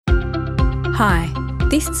Hi,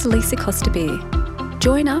 this is Lisa Costa-Beer.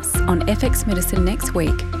 Join us on FX Medicine next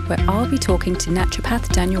week, where I'll be talking to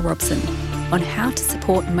naturopath Daniel Robson on how to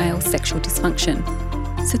support male sexual dysfunction.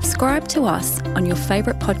 Subscribe to us on your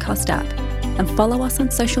favourite podcast app and follow us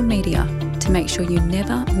on social media to make sure you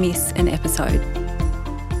never miss an episode.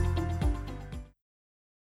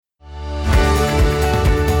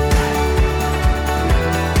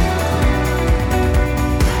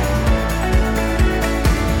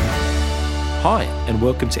 Hi, and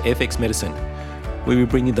welcome to FX Medicine, where we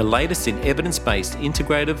bring you the latest in evidence-based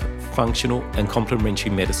integrative, functional, and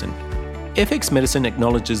complementary medicine. FX Medicine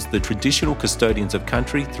acknowledges the traditional custodians of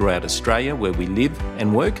country throughout Australia where we live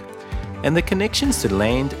and work, and the connections to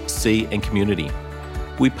land, sea, and community.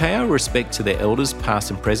 We pay our respect to their elders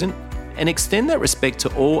past and present, and extend that respect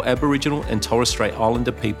to all Aboriginal and Torres Strait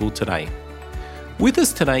Islander people today. With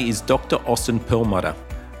us today is Dr. Austin Perlmutter,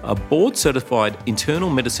 a board-certified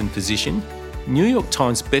internal medicine physician, New York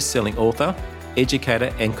Times best-selling author,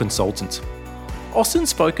 educator, and consultant.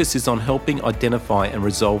 Austin's focus is on helping identify and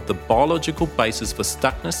resolve the biological basis for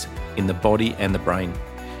stuckness in the body and the brain.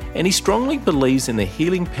 And he strongly believes in the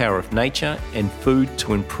healing power of nature and food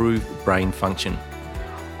to improve brain function.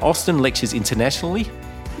 Austin lectures internationally,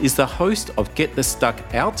 is the host of Get the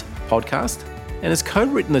Stuck Out podcast, and has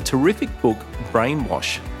co-written the terrific book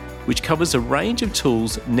Brainwash, which covers a range of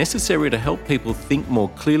tools necessary to help people think more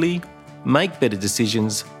clearly, make better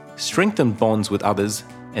decisions, strengthen bonds with others,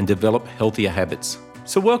 and develop healthier habits.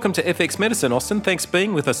 So welcome to FX Medicine, Austin. Thanks for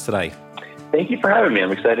being with us today. Thank you for having me.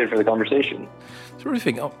 I'm excited for the conversation.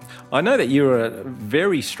 Terrific. I know that you're a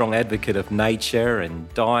very strong advocate of nature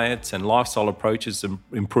and diets and lifestyle approaches to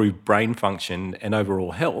improve brain function and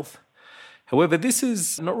overall health. However, this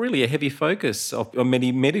is not really a heavy focus of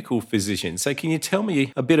many medical physicians. So can you tell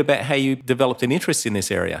me a bit about how you developed an interest in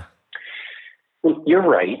this area? Well, you're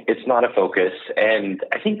right. It's not a focus. And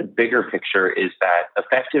I think the bigger picture is that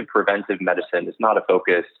effective preventive medicine is not a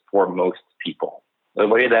focus for most people. The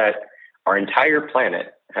way that our entire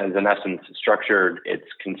planet has, in essence, structured its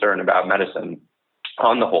concern about medicine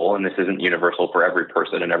on the whole, and this isn't universal for every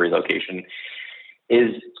person in every location,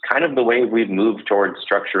 is kind of the way we've moved towards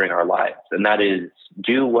structuring our lives. And that is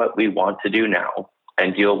do what we want to do now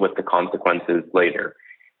and deal with the consequences later.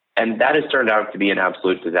 And that has turned out to be an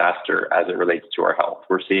absolute disaster as it relates to our health.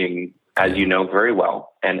 We're seeing, as you know very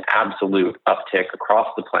well, an absolute uptick across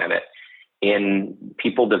the planet in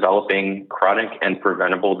people developing chronic and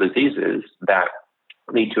preventable diseases that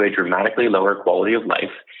lead to a dramatically lower quality of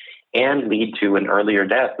life and lead to an earlier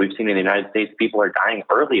death. We've seen in the United States, people are dying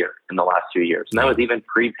earlier in the last 2 years. And that was even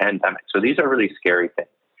pre-pandemic. So these are really scary things.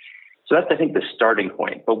 So that's, I think, the starting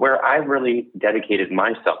point. But where I've really dedicated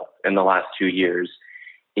myself in the last 2 years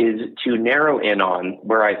is to narrow in on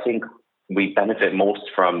where I think we benefit most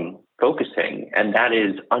from focusing, and that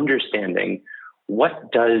is understanding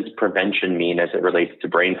what does prevention mean as it relates to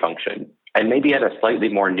brain function, and maybe at a slightly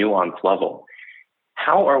more nuanced level.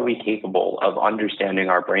 How are we capable of understanding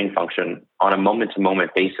our brain function on a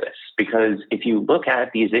moment-to-moment basis? Because if you look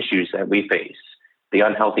at these issues that we face, the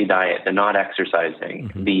unhealthy diet, the not exercising,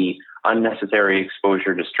 the unnecessary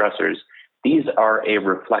exposure to stressors, these are a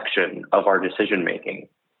reflection of our decision-making.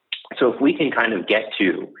 So if we can kind of get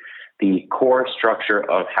to the core structure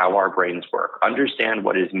of how our brains work, understand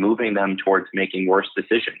what is moving them towards making worse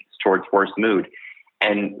decisions, towards worse mood,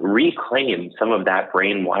 and reclaim some of that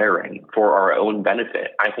brain wiring for our own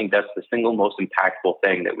benefit, I think that's the single most impactful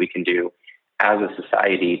thing that we can do as a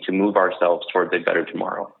society to move ourselves towards a better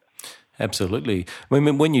tomorrow. Absolutely.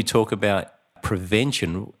 When you talk about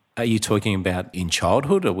prevention, are you talking about in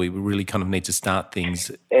childhood, or we really kind of need to start things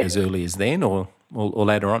as early as then or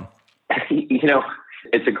later on? You know,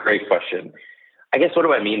 it's a great question. I guess, what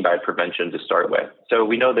do I mean by prevention to start with? So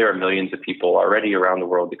we know there are millions of people already around the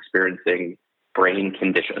world experiencing brain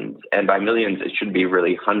conditions. And by millions, it should be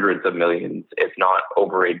really hundreds of millions, if not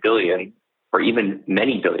over a billion, or even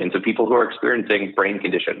many billions of people who are experiencing brain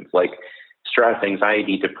conditions like stress,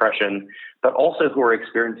 anxiety, depression, but also who are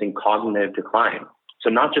experiencing cognitive decline.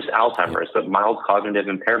 So not just Alzheimer's, but mild cognitive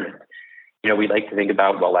impairment. You know, we like to think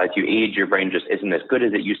about, well, as you age, your brain just isn't as good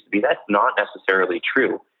as it used to be. That's not necessarily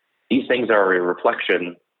true. These things are a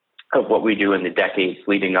reflection of what we do in the decades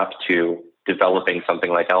leading up to developing something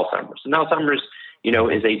like Alzheimer's. And Alzheimer's, you know,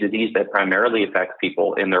 is a disease that primarily affects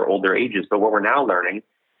people in their older ages. But what we're now learning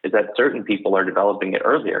is that certain people are developing it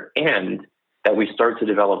earlier, and that we start to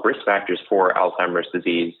develop risk factors for Alzheimer's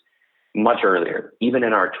disease much earlier, even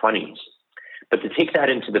in our 20s. But to take that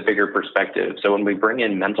into the bigger perspective, so when we bring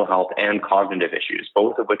in mental health and cognitive issues,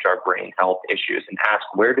 both of which are brain health issues, and ask,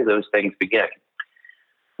 where do those things begin?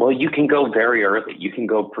 Well, you can go very early. You can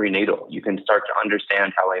go prenatal. You can start to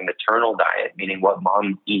understand how a maternal diet, meaning what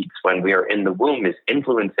mom eats when we are in the womb, is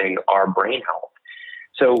influencing our brain health.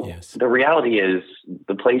 So Yes. the reality is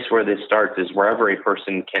the place where this starts is wherever a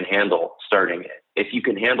person can handle starting it. If you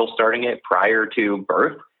can handle starting it prior to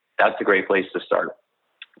birth, that's a great place to start.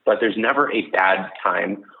 But there's never a bad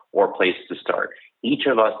time or place to start. Each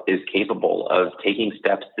of us is capable of taking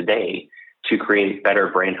steps today to create better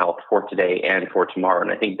brain health for today and for tomorrow.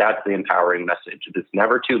 And I think that's the empowering message. It's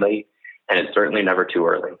never too late, and it's certainly never too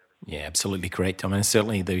early. Yeah, absolutely correct. I mean,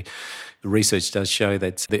 certainly the research does show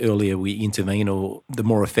that the earlier we intervene, or the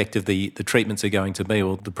more effective the treatments are going to be,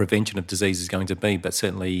 or the prevention of disease is going to be. But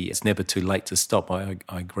certainly it's never too late to stop. I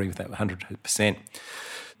agree with that 100%.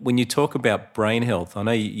 When you talk about brain health, I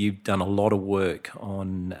know you've done a lot of work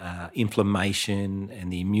on inflammation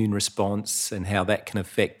and the immune response and how that can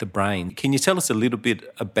affect the brain. Can you tell us a little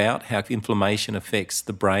bit about how inflammation affects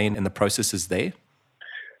the brain and the processes there?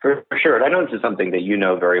 For sure. And I know this is something that you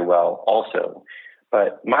know very well also.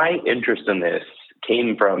 But my interest in this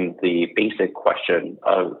came from the basic question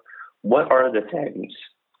of what are the things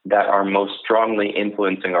that are most strongly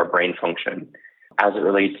influencing our brain function as it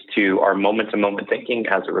relates to our moment-to-moment thinking,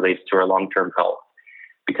 as it relates to our long-term health.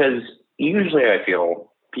 Because usually I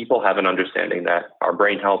feel people have an understanding that our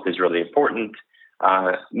brain health is really important,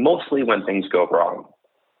 mostly when things go wrong.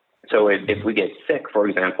 So if we get sick, for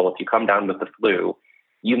example, if you come down with the flu,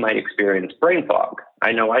 you might experience brain fog.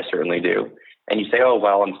 I know I certainly do. And you say, oh,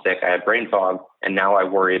 well, I'm sick, I have brain fog, and now I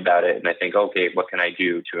worry about it, and I think, okay, what can I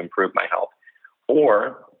do to improve my health?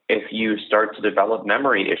 Or if you start to develop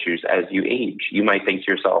memory issues as you age, you might think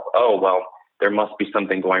to yourself, oh, well, there must be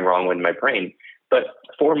something going wrong with my brain. But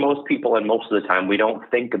for most people and most of the time, we don't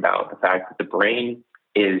think about the fact that the brain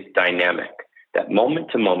is dynamic, that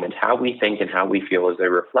moment to moment, how we think and how we feel is a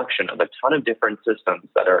reflection of a ton of different systems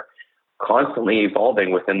that are constantly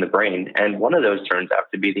evolving within the brain. And one of those turns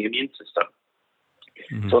out to be the immune system.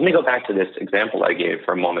 Mm-hmm. So let me go back to this example I gave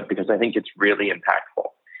for a moment, because I think it's really impactful.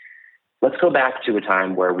 Let's go back to a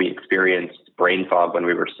time where we experienced brain fog when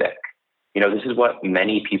we were sick. You know, this is what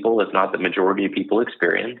many people, if not the majority of people,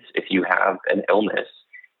 experience. If you have an illness,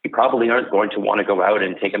 you probably aren't going to want to go out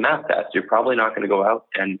and take a math test. You're probably not going to go out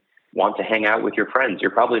and want to hang out with your friends.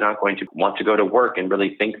 You're probably not going to want to go to work and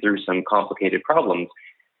really think through some complicated problems.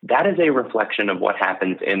 That is a reflection of what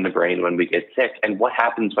happens in the brain when we get sick. And what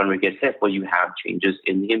happens when we get sick? Well, you have changes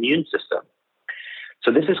in the immune system. So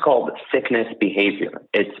this is called sickness behavior.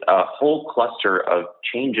 It's a whole cluster of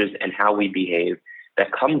changes in how we behave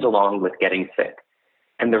that comes along with getting sick.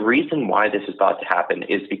 And the reason why this is thought to happen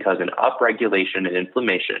is because an upregulation in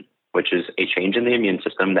inflammation, which is a change in the immune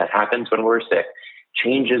system that happens when we're sick,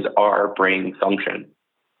 changes our brain function.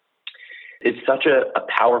 It's such a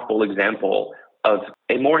powerful example of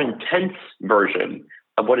a more intense version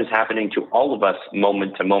of what is happening to all of us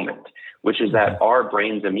moment to moment, which is that our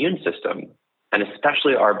brain's immune system, and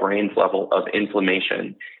especially our brain's level of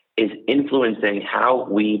inflammation, is influencing how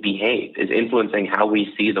we behave, is influencing how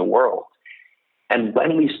we see the world. And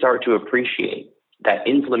when we start to appreciate that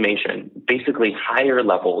inflammation, basically higher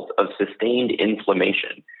levels of sustained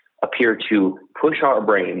inflammation, appear to push our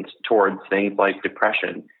brains towards things like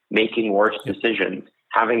depression, making worse decisions,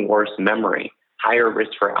 having worse memory, higher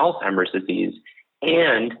risk for Alzheimer's disease,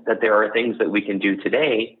 and that there are things that we can do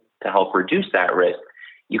today to help reduce that risk,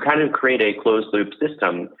 you kind of create a closed loop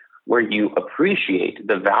system where you appreciate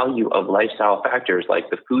the value of lifestyle factors like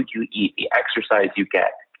the food you eat, the exercise you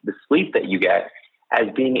get, the sleep that you get, as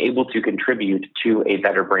being able to contribute to a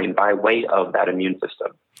better brain by way of that immune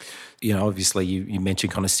system. You know, obviously you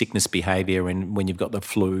mentioned kind of sickness behaviour, and when you've got the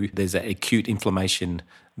flu, there's that acute inflammation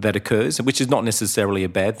that occurs, which is not necessarily a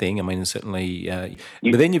bad thing. I mean, certainly,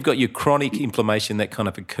 but then you've got your chronic inflammation that kind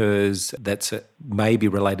of occurs that's maybe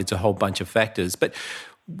related to a whole bunch of factors. But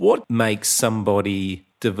what makes somebody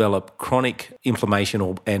develop chronic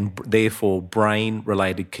inflammation and therefore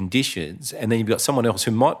brain-related conditions, and then you've got someone else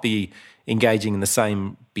who might be engaging in the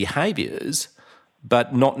same behaviours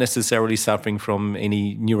but not necessarily suffering from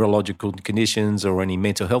any neurological conditions or any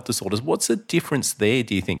mental health disorders? What's the difference there,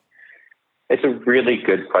 do you think? It's a really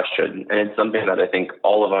good question, and it's something that I think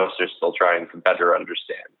all of us are still trying to better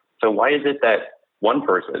understand. So why is it that one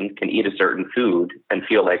person can eat a certain food and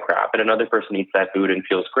feel like crap, and another person eats that food and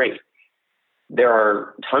feels great? There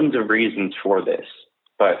are tons of reasons for this,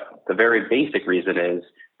 but the very basic reason is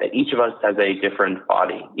that each of us has a different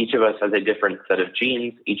body. Each of us has a different set of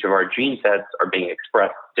genes. Each of our gene sets are being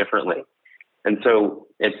expressed differently. And so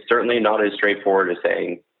it's certainly not as straightforward as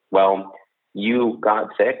saying, well, you got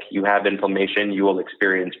sick, you have inflammation, you will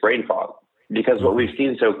experience brain fog. Because what we've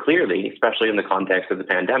seen so clearly, especially in the context of the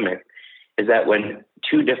pandemic, is that when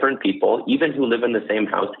two different people, even who live in the same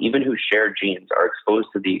house, even who share genes, are exposed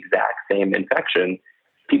to the exact same infection,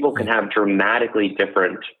 people can have dramatically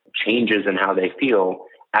different changes in how they feel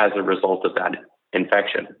as a result of that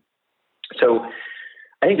infection. So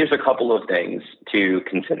I think there's a couple of things to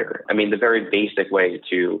consider. I mean, the very basic way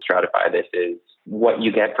to stratify this is what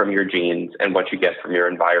you get from your genes and what you get from your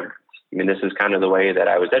environment. I mean, this is kind of the way that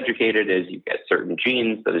I was educated, is you get certain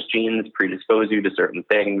genes. Those genes predispose you to certain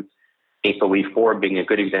things. ApoE4 being a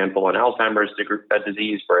good example in Alzheimer's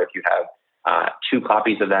disease, where if you have 2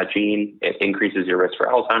 copies of that gene, it increases your risk for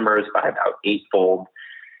Alzheimer's by about 8-fold.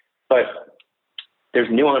 But there's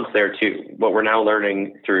nuance there too. What we're now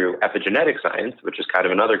learning through epigenetic science, which is kind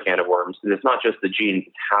of another can of worms, is it's not just the genes,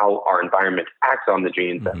 it's how our environment acts on the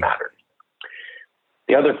genes that matters.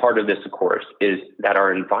 The other part of this, of course, is that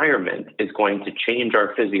our environment is going to change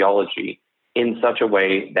our physiology in such a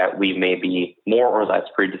way that we may be more or less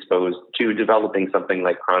predisposed to developing something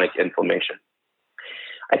like chronic inflammation.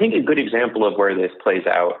 I think a good example of where this plays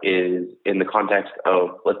out is in the context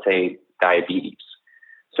of, let's say, diabetes.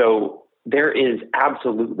 So there is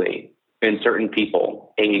absolutely, in certain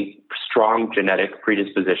people, a strong genetic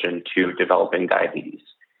predisposition to developing diabetes.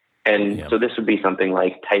 And so this would be something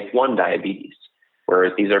like type 1 diabetes,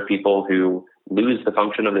 where these are people who lose the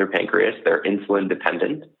function of their pancreas, they're insulin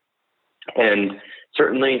dependent. And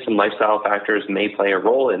certainly some lifestyle factors may play a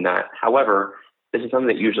role in that. However, this is something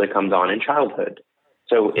that usually comes on in childhood.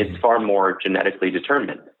 So it's far more genetically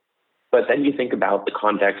determined. But then you think about the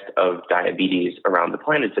context of diabetes around the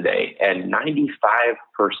planet today, and 95%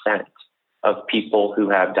 of people who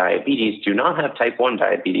have diabetes do not have type 1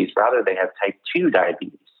 diabetes, rather they have type 2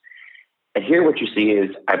 diabetes. And here what you see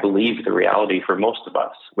is, I believe, the reality for most of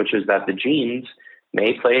us, which is that the genes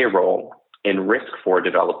may play a role in risk for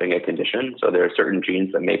developing a condition. So there are certain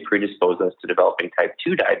genes that may predispose us to developing type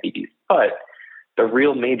 2 diabetes. But the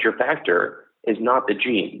real major factor is not the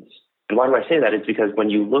genes. And why do I say that? It's because when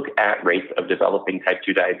you look at rates of developing type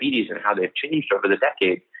 2 diabetes and how they've changed over the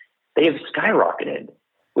decades, they have skyrocketed.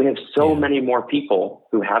 We have so many more people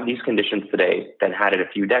who have these conditions today than had it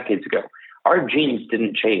a few decades ago. Our genes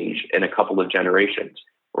didn't change in a couple of generations.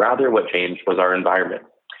 Rather, what changed was our environment.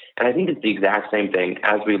 And I think it's the exact same thing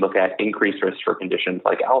as we look at increased risk for conditions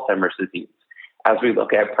like Alzheimer's disease, as we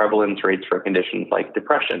look at prevalence rates for conditions like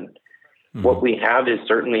depression. What we have is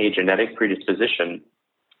certainly a genetic predisposition,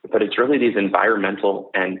 but it's really these environmental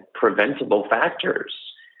and preventable factors,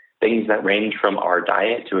 things that range from our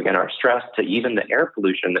diet to, again, our stress, to even the air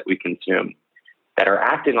pollution that we consume, that are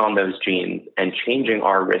acting on those genes and changing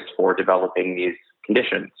our risk for developing these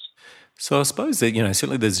conditions. So I suppose that,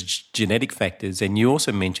 certainly there's genetic factors, and you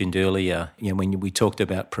also mentioned earlier, when we talked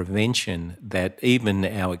about prevention, that even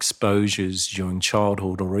our exposures during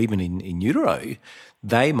childhood or even in utero,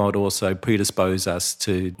 they might also predispose us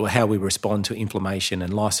to how we respond to inflammation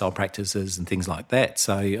and lifestyle practices and things like that.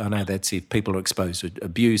 So I know that's if people are exposed to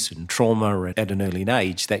abuse and trauma at an early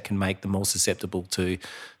age, that can make them more susceptible to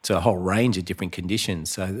a whole range of different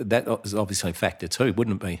conditions. So that is obviously a factor too,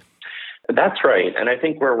 wouldn't it be? That's right. And I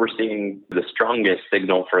think where we're seeing the strongest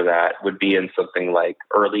signal for that would be in something like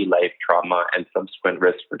early life trauma and subsequent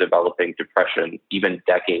risk for developing depression, even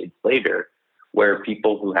decades later, where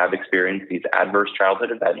people who have experienced these adverse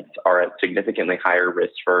childhood events are at significantly higher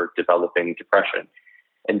risk for developing depression.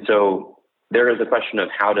 And so there is a question of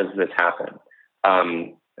how does this happen?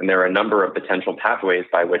 And there are a number of potential pathways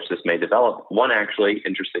by which this may develop. One, actually,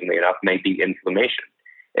 interestingly enough, may be inflammation.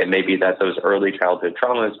 It may be that those early childhood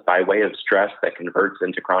traumas, by way of stress that converts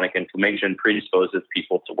into chronic inflammation, predisposes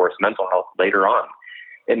people to worse mental health later on.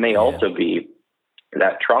 It may also be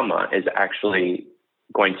that trauma is actually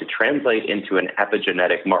going to translate into an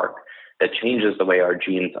epigenetic mark that changes the way our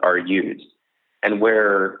genes are used. And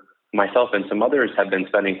where myself and some others have been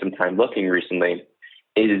spending some time looking recently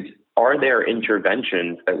is, are there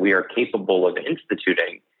interventions that we are capable of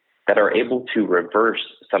instituting that are able to reverse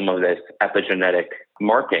some of this epigenetic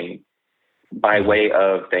marking by way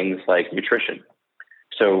of things like nutrition?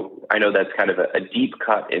 So I know that's kind of a deep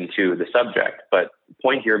cut into the subject, but the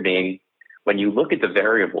point here being, when you look at the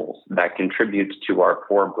variables that contribute to our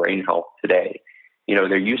poor brain health today,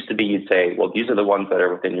 there used to be, you'd say, well, these are the ones that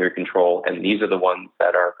are within your control, and these are the ones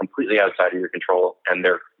that are completely outside of your control, and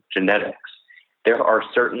they're genetics. There are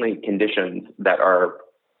certainly conditions that are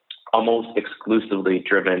almost exclusively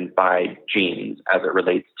driven by genes as it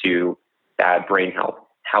relates to bad brain health.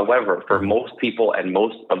 However, for most people and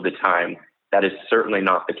most of the time, that is certainly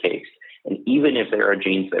not the case. And even if there are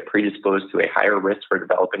genes that predispose to a higher risk for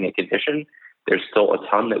developing a condition, there's still a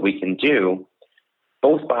ton that we can do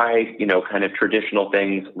both by, kind of traditional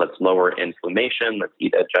things. Let's lower inflammation. Let's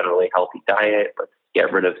eat a generally healthy diet. Let's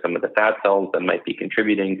get rid of some of the fat cells that might be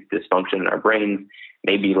contributing to dysfunction in our brains.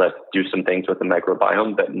 Maybe let's do some things with the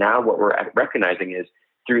microbiome. But now what we're recognizing is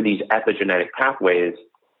through these epigenetic pathways,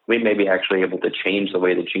 we may be actually able to change the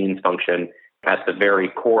way the genes function at the very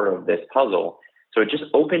core of this puzzle. So it just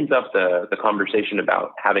opens up the conversation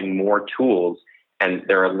about having more tools, and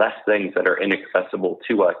there are less things that are inaccessible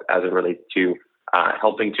to us as it relates to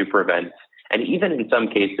helping to prevent and even in some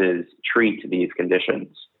cases treat these conditions.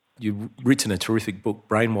 You've written a terrific book,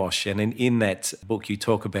 Brainwash, and in that book you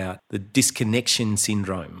talk about the disconnection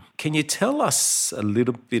syndrome. Can you tell us a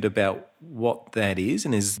little bit about what that is,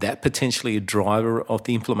 and is that potentially a driver of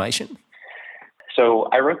the inflammation? So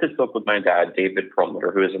I wrote this book with my dad, David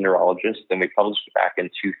Perlmutter, who is a neurologist, and we published it back in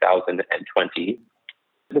 2020.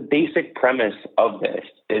 The basic premise of this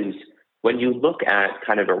is when you look at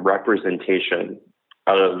kind of a representation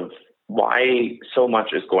of why so much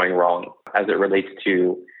is going wrong as it relates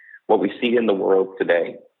to what we see in the world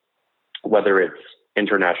today, whether it's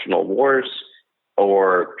international wars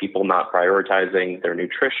or people not prioritizing their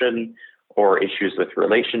nutrition or issues with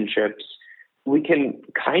relationships, we can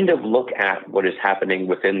kind of look at what is happening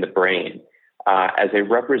within the brain as a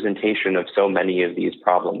representation of so many of these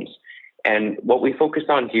problems. And what we focused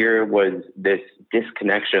on here was this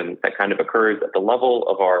disconnection that kind of occurs at the level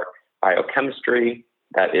of our biochemistry,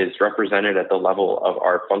 that is represented at the level of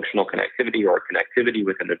our functional connectivity or connectivity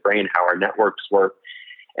within the brain, how our networks work,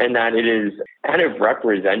 and that it is kind of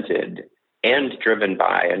represented and driven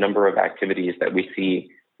by a number of activities that we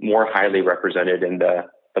see more highly represented in the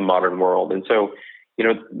modern world. And so,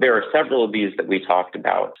 there are several of these that we talked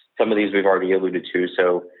about. Some of these we've already alluded to.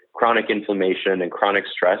 So chronic inflammation and chronic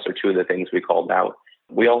stress are two of the things we called out.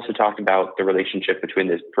 We also talked about the relationship between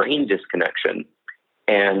this brain disconnection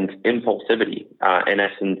and impulsivity, in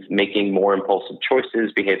essence, making more impulsive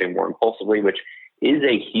choices, behaving more impulsively, which is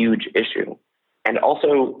a huge issue. And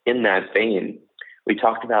also in that vein, we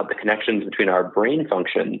talked about the connections between our brain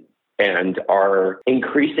function and our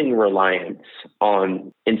increasing reliance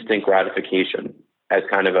on instant gratification as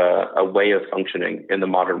kind of a way of functioning in the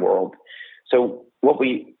modern world. So what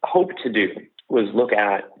we hope to do was look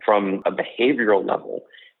at, from a behavioral level,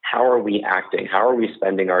 how are we acting? How are we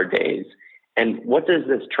spending our days? And what does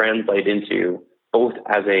this translate into, both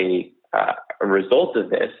as a result of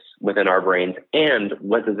this within our brains, and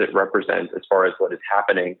what does it represent as far as what is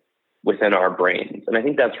happening within our brains? And I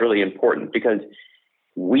think that's really important, because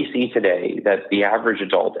we see today that the average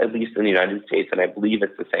adult, at least in the United States, and I believe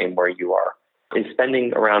it's the same where you are, is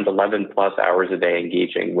spending around 11 plus hours a day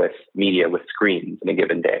engaging with media, with screens in a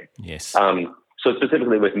given day. Yes. So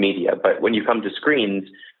specifically with media, but when you come to screens,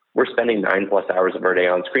 we're spending 9 plus hours of our day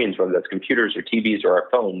on screens, whether that's computers or TVs or our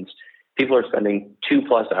phones. People are spending 2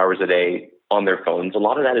 plus hours a day on their phones. A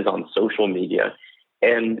lot of that is on social media.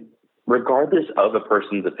 And regardless of a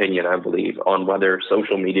person's opinion, I believe, on whether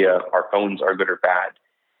social media, our phones are good or bad,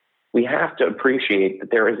 we have to appreciate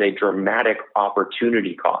that there is a dramatic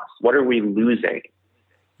opportunity cost. What are we losing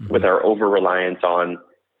with our over-reliance on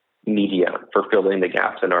media for filling the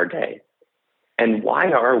gaps in our day? And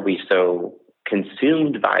why are we so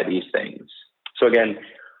consumed by these things? So again,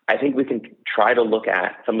 I think we can try to look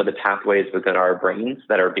at some of the pathways within our brains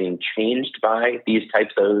that are being changed by these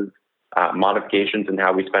types of modifications in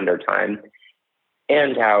how we spend our time,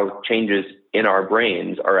 and how changes in our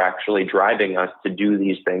brains are actually driving us to do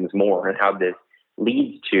these things more, and how this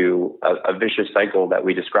leads to a vicious cycle that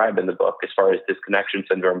we describe in the book, as far as disconnection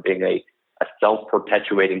syndrome being a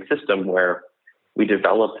self-perpetuating system where we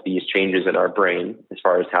develop these changes in our brain as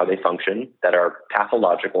far as how they function that are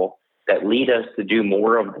pathological, that lead us to do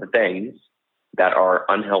more of the things that are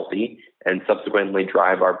unhealthy, and subsequently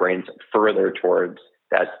drive our brains further towards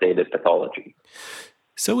that state of pathology.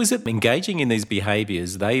 So is it engaging in these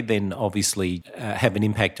behaviours, they then obviously have an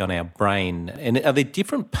impact on our brain? And are there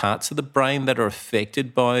different parts of the brain that are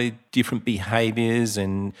affected by different behaviours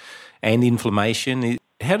and inflammation?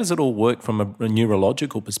 How does it all work from a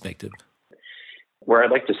neurological perspective? Where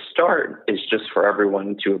I'd like to start is just for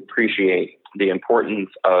everyone to appreciate the importance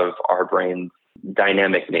of our brain's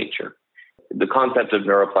dynamic nature. The concept of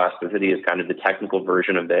neuroplasticity is kind of the technical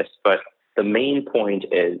version of this, but the main point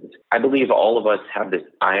is, I believe all of us have this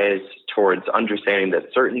bias towards understanding that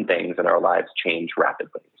certain things in our lives change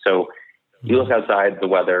rapidly. So you look outside, the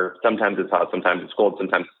weather, sometimes it's hot, sometimes it's cold,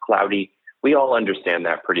 sometimes it's cloudy. We all understand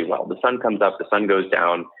that pretty well. The sun comes up, the sun goes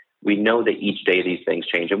down. We know that each day these things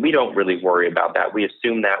change, and we don't really worry about that. We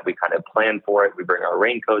assume that. We kind of plan for it. We bring our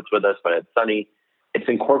raincoats with us when it's sunny. It's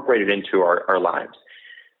incorporated into our lives.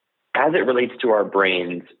 As it relates to our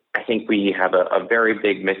brains, I think we have a very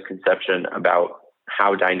big misconception about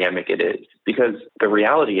how dynamic it is, because the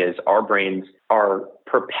reality is our brains are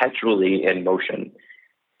perpetually in motion.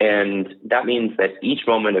 And that means that each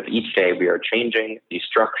moment of each day, we are changing the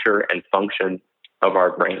structure and function of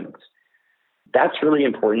our brains. That's really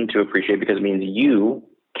important to appreciate, because it means you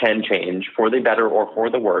can change for the better or for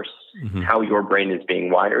the worse how your brain is being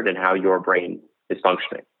wired and how your brain is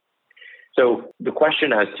functioning. So the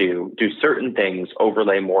question as to, do certain things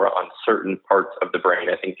overlay more on certain parts of the brain,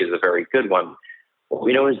 I think is a very good one. What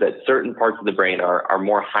we know is that certain parts of the brain are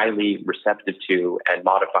more highly receptive to and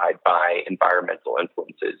modified by environmental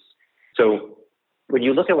influences. So when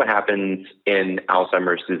you look at what happens in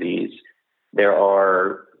Alzheimer's disease, there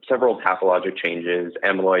are several pathologic changes,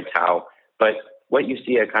 amyloid, tau, but what you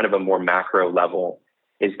see at kind of a more macro level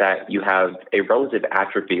is that you have a relative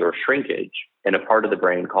atrophy or shrinkage in a part of the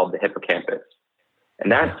brain called the hippocampus.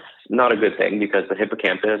 And that's not a good thing, because the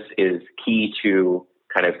hippocampus is key to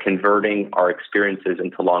kind of converting our experiences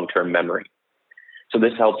into long-term memory. So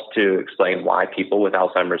this helps to explain why people with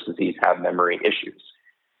Alzheimer's disease have memory issues.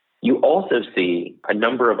 You also see a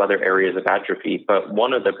number of other areas of atrophy, but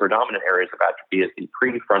one of the predominant areas of atrophy is the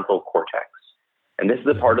prefrontal cortex. And this is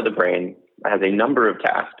a part of the brain that has a number of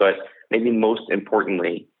tasks, but maybe most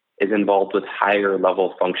importantly is involved with higher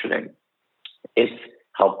level functioning. It's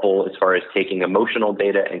helpful as far as taking emotional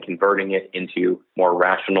data and converting it into more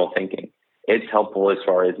rational thinking. It's helpful as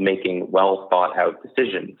far as making well thought out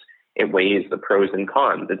decisions. It weighs the pros and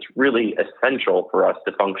cons. It's really essential for us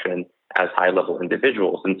to function as high level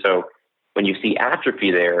individuals. And so when you see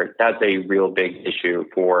atrophy there, that's a real big issue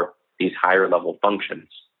for these higher level functions.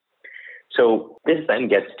 So this then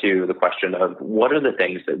gets to the question of, what are the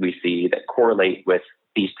things that we see that correlate with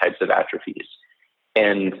these types of atrophies?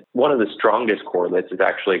 And one of the strongest correlates is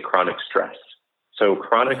actually chronic stress. So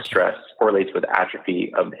chronic stress correlates with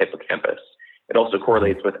atrophy of the hippocampus. It also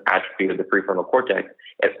correlates with atrophy of the prefrontal cortex.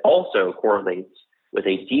 It also correlates with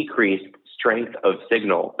a decreased strength of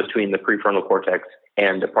signal between the prefrontal cortex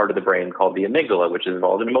and a part of the brain called the amygdala, which is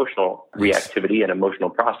involved in emotional reactivity and emotional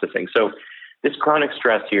processing. So this chronic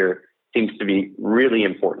stress here seems to be really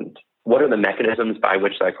important. What are the mechanisms by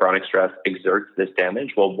which that chronic stress exerts this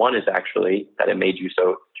damage? Well, one is actually that it made you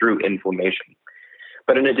so through inflammation.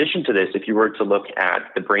 But in addition to this, if you were to look at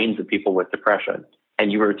the brains of people with depression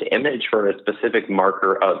and you were to image for a specific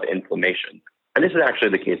marker of inflammation, and this is actually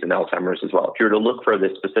the case in Alzheimer's as well, if you were to look for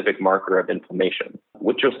this specific marker of inflammation,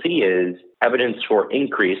 what you'll see is evidence for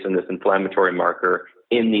increase in this inflammatory marker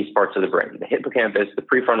in these parts of the brain, the hippocampus, the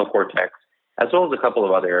prefrontal cortex, as well as a couple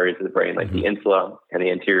of other areas of the brain like the insula and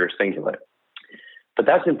the anterior cingulate. But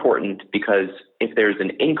that's important because if there's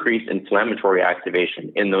an increased inflammatory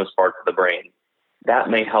activation in those parts of the brain, that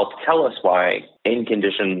may help tell us why in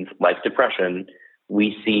conditions like depression,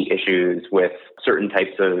 we see issues with certain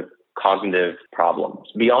types of cognitive problems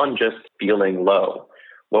beyond just feeling low.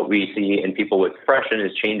 What we see in people with depression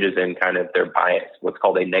is changes in kind of their bias, what's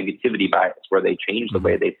called a negativity bias, where they change the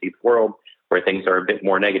way they see the world, where things are a bit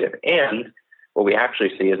more negative. And what we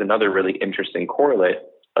actually see is another really interesting correlate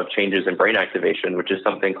of changes in brain activation, which is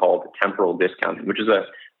something called temporal discounting, which is a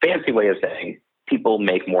fancy way of saying people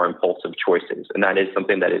make more impulsive choices. And that is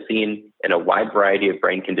something that is seen in a wide variety of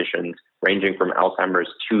brain conditions, ranging from Alzheimer's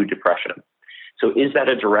to depression. So is that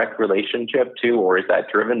a direct relationship to, or is that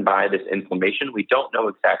driven by this inflammation? We don't know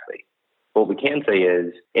exactly. What we can say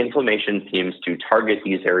is inflammation seems to target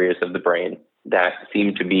these areas of the brain that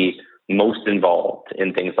seem to be most involved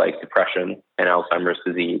in things like depression and Alzheimer's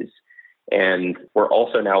disease. And we're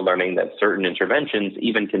also now learning that certain interventions,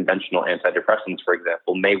 even conventional antidepressants, for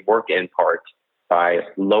example, may work in part by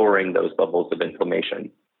lowering those levels of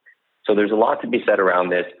inflammation. So there's a lot to be said around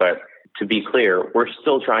this, but to be clear, we're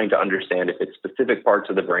still trying to understand if it's specific parts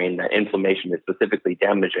of the brain that inflammation is specifically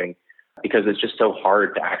damaging, because it's just so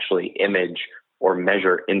hard to actually image or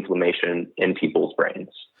measure inflammation in people's brains.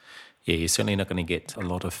 Yeah, you're certainly not going to get a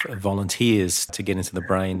lot of volunteers to get into the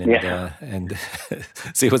brain and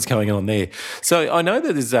see what's going on there. So I know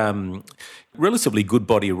that there's relatively good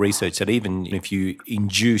body of research that even if you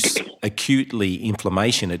induce acutely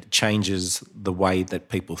inflammation, it changes the way that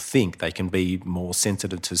people think. They can be more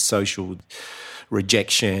sensitive to social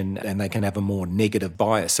rejection and they can have a more negative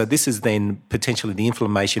bias. So this is then potentially the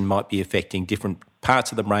inflammation might be affecting different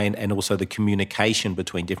parts of the brain and also the communication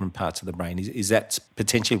between different parts of the brain. Is that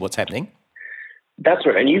potentially what's happening? That's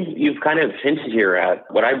right. And you've kind of hinted here at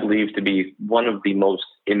what I believe to be one of the most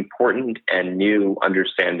important and new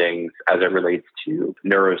understandings as it relates to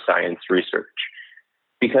neuroscience research.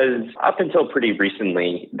 Because up until pretty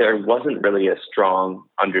recently, there wasn't really a strong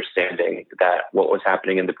understanding that what was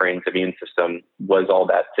happening in the brain's immune system was all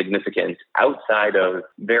that significant outside of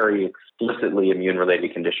very explicitly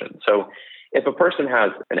immune-related conditions. So if a person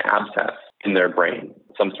has an abscess in their brain,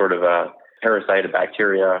 some sort of a parasite, a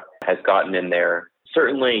bacteria has gotten in there,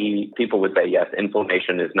 certainly people would say, yes,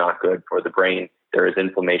 inflammation is not good for the brain. There is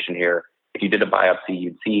inflammation here. If you did a biopsy,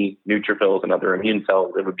 you'd see neutrophils and other immune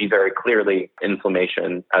cells. It would be very clearly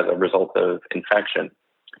inflammation as a result of infection.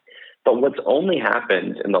 But what's only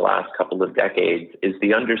happened in the last couple of decades is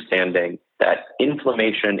the understanding that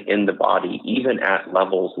inflammation in the body, even at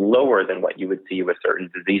levels lower than what you would see with certain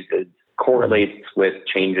diseases, correlates with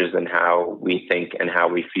changes in how we think and how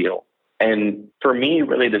we feel. And for me,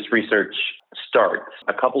 really, this research starts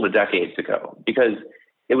a couple of decades ago, because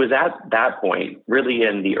it was at that point, really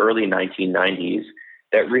in the early 1990s,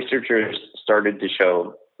 that researchers started to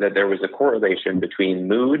show that there was a correlation between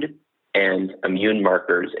mood and immune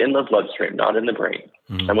markers in the bloodstream, not in the brain.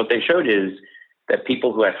 And what they showed is that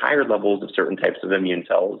people who had higher levels of certain types of immune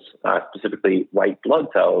cells, specifically white blood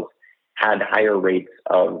cells, had higher rates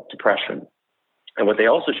of depression. And what they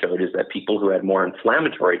also showed is that people who had more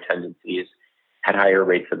inflammatory tendencies had higher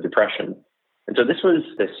rates of depression. And so this was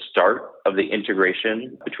the start of the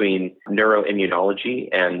integration between neuroimmunology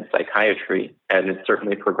and psychiatry, and it's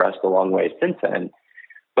certainly progressed a long way since then.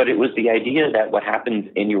 But it was the idea that what happens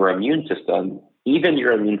in your immune system, even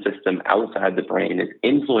your immune system outside the brain, is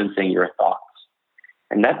influencing your thoughts.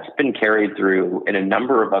 And that's been carried through in a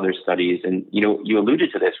number of other studies. And you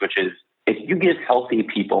alluded to this, which is if you give healthy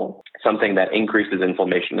people something that increases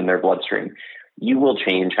inflammation in their bloodstream, you will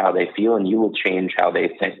change how they feel and you will change how they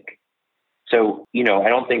think. So, I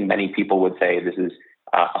don't think many people would say this is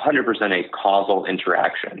 100% a causal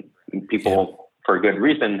interaction. People, for a good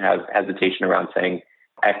reason, have hesitation around saying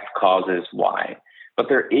X causes Y. But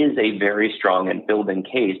there is a very strong and building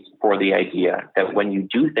case for the idea that when you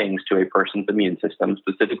do things to a person's immune system,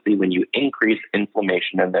 specifically when you increase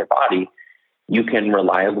inflammation in their body, you can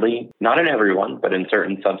reliably, not in everyone, but in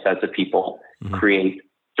certain subsets of people, create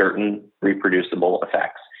certain reproducible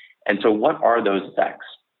effects. And so what are those effects?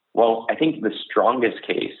 Well, I think the strongest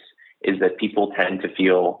case is that people tend to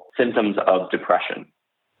feel symptoms of depression.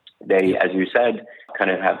 They, as you said,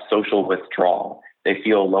 kind of have social withdrawal. They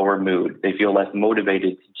feel lower mood. They feel less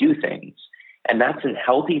motivated to do things. And that's in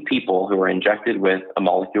healthy people who are injected with a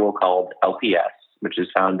molecule called LPS, which is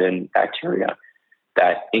found in bacteria,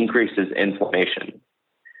 that increases inflammation.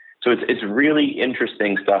 So it's really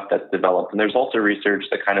interesting stuff that's developed. And there's also research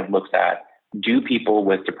that kind of looks at, do people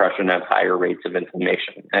with depression have higher rates of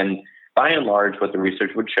inflammation? And by and large, what the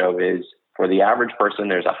research would show is for the average person,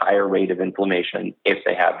 there's a higher rate of inflammation if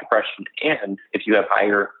they have depression. And if you have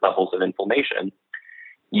higher levels of inflammation,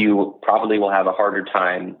 you probably will have a harder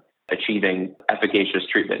time achieving efficacious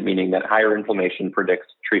treatment, meaning that higher inflammation predicts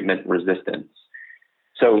treatment resistance.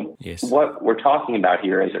 So what we're talking about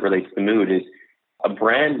here as it relates to mood is a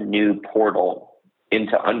brand new portal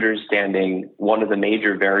into understanding one of the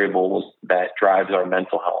major variables that drives our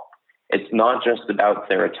mental health. It's not just about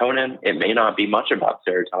serotonin. It may not be much about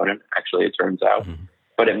serotonin, actually, it turns out,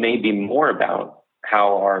 but it may be more about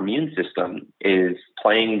how our immune system is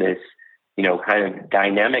playing this, kind of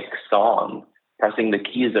dynamic song, pressing the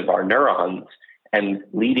keys of our neurons and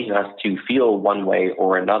leading us to feel one way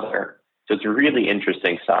or another. So it's really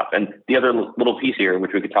interesting stuff. And the other little piece here,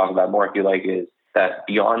 which we could talk about more if you like, is that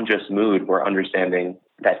beyond just mood, we're understanding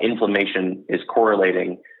that inflammation is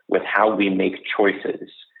correlating with how we make choices.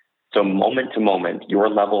 So moment to moment, your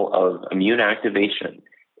level of immune activation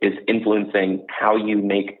is influencing how you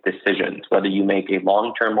make decisions, whether you make a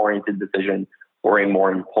long-term oriented decision or a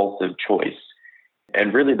more impulsive choice.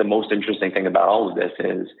 And really the most interesting thing about all of this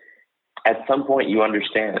is at some point you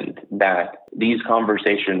understand that these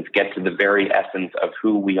conversations get to the very essence of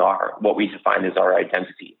who we are, what we define as our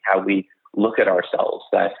identity, how we look at ourselves,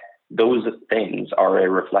 that those things are a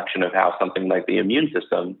reflection of how something like the immune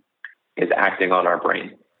system is acting on our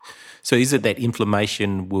brain. So is it that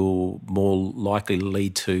inflammation will more likely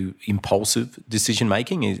lead to impulsive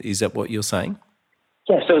decision-making? Is that what you're saying?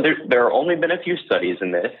 Yeah, so there have only been a few studies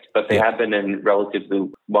in this, but they have been in relatively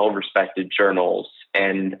well-respected journals.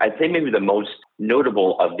 And I'd say maybe the most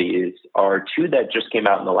notable of these are two that just came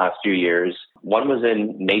out in the last few years. One was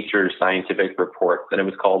in Nature's Scientific Reports, and it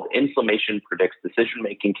was called Inflammation Predicts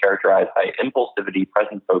Decision-Making Characterized by Impulsivity,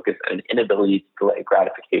 Present Focus, and Inability to Delay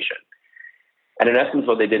Gratification. And in essence,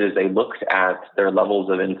 what they did is they looked at their levels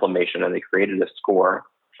of inflammation and they created a score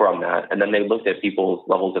from that. And then they looked at people's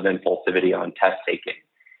levels of impulsivity on test taking.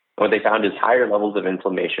 And what they found is higher levels of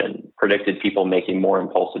inflammation predicted people making more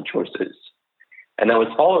impulsive choices. And that was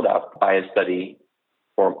followed up by a study,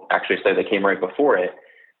 or actually a study that came right before it,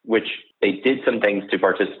 which they did some things to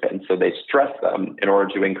participants. So they stressed them in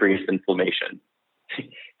order to increase inflammation. It's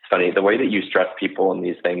funny, the way that you stress people in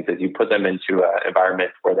these things is you put them into an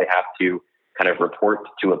environment where they have to kind of report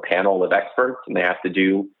to a panel of experts and they have to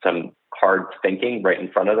do some hard thinking right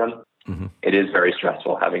in front of them. Mm-hmm. It is very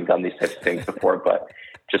stressful having done these types of things before, but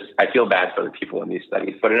I feel bad for the people in these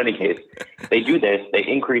studies. But in any case, they do this, they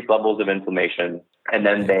increase levels of inflammation, and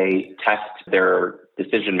then they test their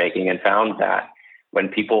decision-making and found that when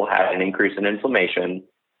people had an increase in inflammation,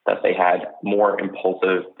 that they had more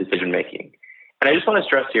impulsive decision-making. And I just want to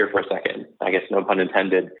stress here for a second, I guess no pun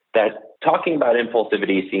intended, that talking about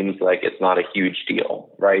impulsivity seems like it's not a huge deal,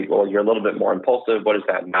 right? Well, you're a little bit more impulsive. What does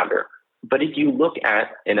that matter? But if you look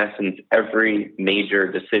at, in essence, every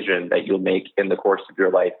major decision that you'll make in the course of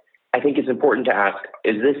your life, I think it's important to ask,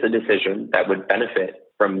 is this a decision that would benefit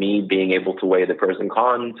from me being able to weigh the pros and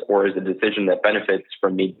cons, or is it a decision that benefits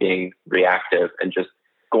from me being reactive and just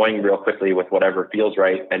going real quickly with whatever feels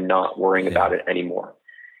right and not worrying about it anymore?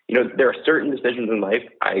 You know, there are certain decisions in life,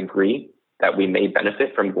 I agree, that we may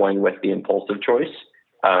benefit from going with the impulsive choice,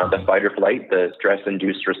 the fight or flight, the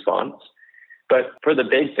stress-induced response. But for the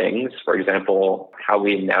big things, for example, how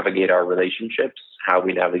we navigate our relationships, how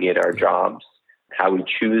we navigate our jobs, how we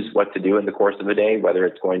choose what to do in the course of a day, whether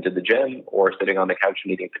it's going to the gym or sitting on the couch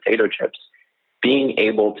and eating potato chips, being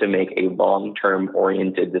able to make a long-term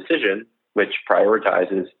oriented decision, which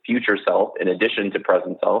prioritizes future self in addition to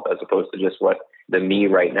present self, as opposed to just what the me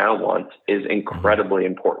right now wants, is incredibly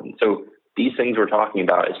important. So these things we're talking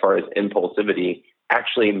about as far as impulsivity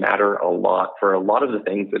actually matter a lot for a lot of the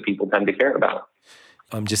things that people tend to care about.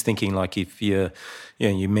 I'm just thinking, like, if you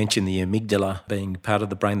mentioned the amygdala being part of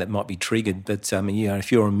the brain that might be triggered, but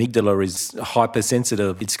if your amygdala is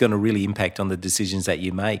hypersensitive, it's going to really impact on the decisions that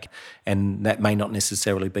you make, and that may not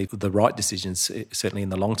necessarily be the right decisions, certainly in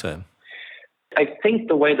the long term. I think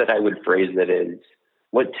the way that I would phrase it is,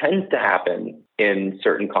 what tends to happen in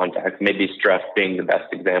certain contexts, maybe stress being the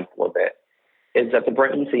best example of it, is that the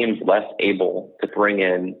brain seems less able to bring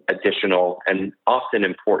in additional and often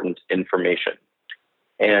important information.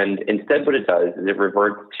 And instead what it does is it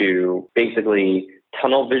reverts to basically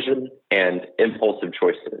tunnel vision and impulsive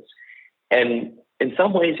choices. And in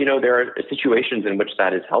some ways, there are situations in which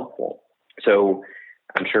that is helpful. So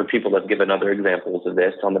I'm sure people have given other examples of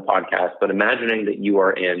this on the podcast, but imagining that you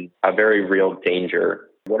are in a very real danger,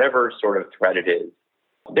 whatever sort of threat it is,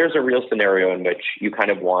 there's a real scenario in which you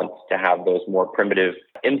kind of want to have those more primitive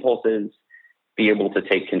impulses be able to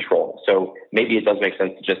take control. So maybe it does make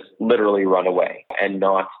sense to just literally run away and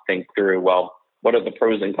not think through, well, what are the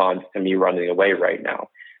pros and cons to me running away right now?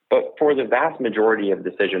 But for the vast majority of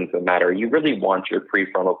decisions that matter, you really want your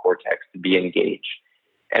prefrontal cortex to be engaged.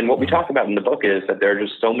 And what we talk about in the book is that there are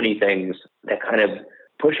just so many things that kind of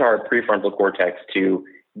push our prefrontal cortex to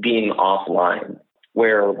being offline,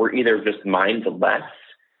 where we're either just mindless,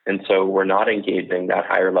 and so we're not engaging that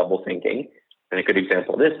higher level thinking. And a good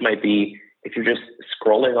example of this might be if you're just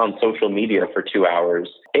scrolling on social media for 2 hours,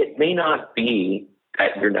 it may not be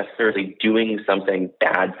that you're necessarily doing something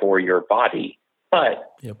bad for your body,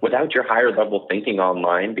 but without your higher level thinking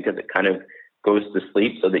online, because it kind of goes to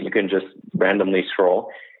sleep so that you can just randomly scroll,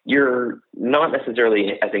 you're not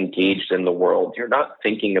necessarily as engaged in the world. You're not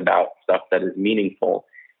thinking about stuff that is meaningful.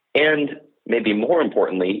 And maybe more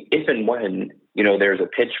importantly, if and when, there's a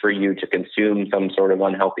pitch for you to consume some sort of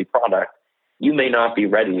unhealthy product, you may not be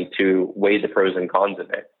ready to weigh the pros and cons of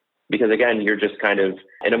it. Because again, you're just kind of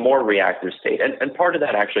in a more reactive state. And part of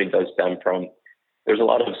that actually does stem from, there's a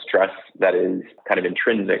lot of stress that is kind of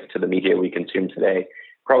intrinsic to the media we consume today.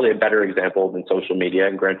 Probably a better example than social media.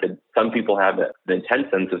 And granted, some people have an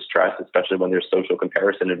intense sense of stress, especially when there's social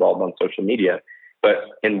comparison involved on social media. But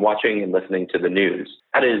in watching and listening to the news,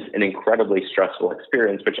 that is an incredibly stressful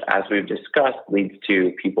experience, which, as we've discussed, leads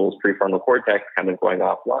to people's prefrontal cortex kind of going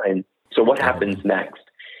offline. So what happens next?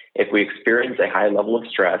 If we experience a high level of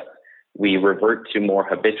stress, we revert to more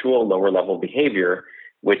habitual, lower level behavior,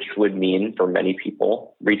 which would mean for many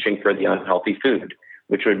people reaching for the unhealthy food,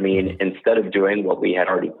 which would mean instead of doing what we had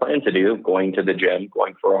already planned to do, going to the gym,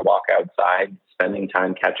 going for a walk outside, spending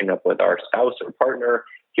time catching up with our spouse or partner,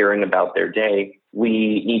 hearing about their day,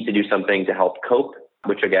 we need to do something to help cope,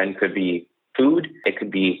 which again could be food. It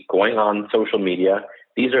could be going on social media.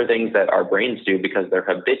 These are things that our brains do because they're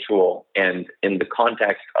habitual, and in the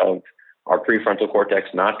context of our prefrontal cortex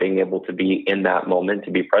not being able to be in that moment,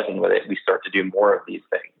 to be present with it, we start to do more of these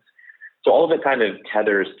things. So all of it kind of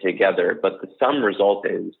tethers together, but the sum result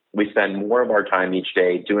is we spend more of our time each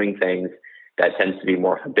day doing things that tend to be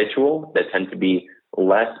more habitual, that tend to be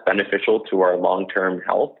less beneficial to our long-term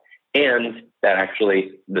health, and that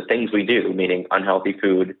actually the things we do, meaning unhealthy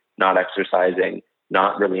food, not exercising,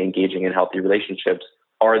 not really engaging in healthy relationships,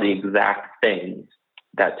 are the exact things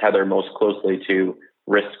that tether most closely to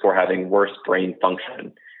risk for having worse brain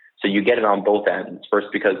function. So you get it on both ends. First,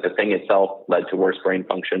 because the thing itself led to worse brain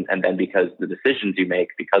function, and then because the decisions you make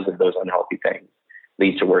because of those unhealthy things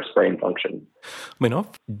lead to worse brain function. I mean, I've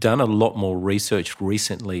done a lot more research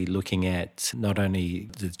recently looking at not only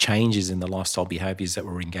the changes in the lifestyle behaviours that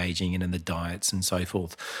we're engaging in and the diets and so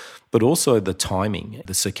forth, but also the timing,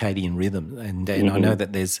 the circadian rhythm. And I know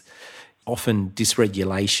that there's often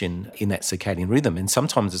dysregulation in that circadian rhythm. And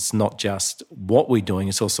sometimes it's not just what we're doing,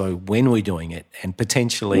 it's also when we're doing it. And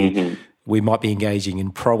potentially we might be engaging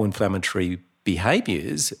in pro-inflammatory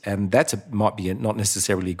behaviours, and that might be not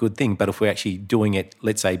necessarily a good thing. But if we're actually doing it,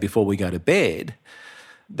 let's say, before we go to bed,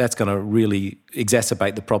 that's going to really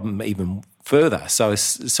exacerbate the problem even further. So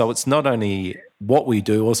it's not only what we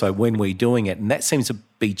do, also when we're doing it. And that seems to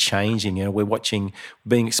be changing. We're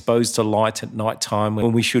being exposed to light at night time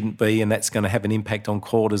when we shouldn't be, and that's going to have an impact on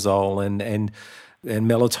cortisol and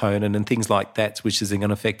melatonin and things like that, which is going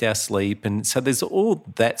to affect our sleep. And so there's all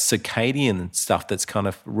that circadian stuff that's kind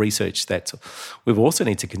of research that we also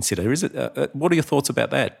need to consider. What are your thoughts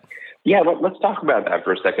about that? Yeah, let's talk about that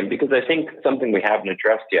for a second, because I think something we haven't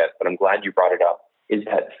addressed yet, but I'm glad you brought it up, is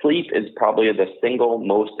that sleep is probably the single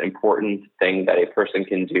most important thing that a person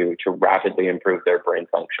can do to rapidly improve their brain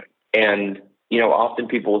function. And, often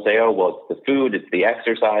people will say, oh, well, it's the food, it's the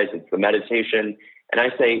exercise, it's the meditation. And I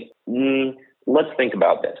say, let's think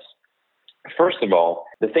about this. First of all,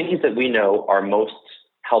 the things that we know are most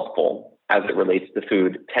helpful as it relates to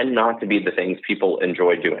food tend not to be the things people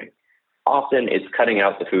enjoy doing. Often it's cutting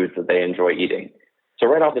out the foods that they enjoy eating. So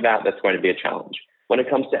right off the bat, that's going to be a challenge. When it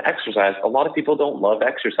comes to exercise, a lot of people don't love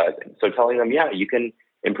exercising. So telling them, yeah, you can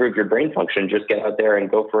improve your brain function, just get out there and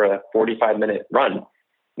go for a 45-minute run.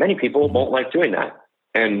 Many people won't like doing that.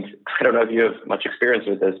 And I don't know if you have much experience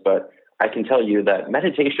with this, but I can tell you that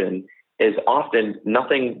meditation is often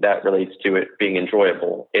nothing that relates to it being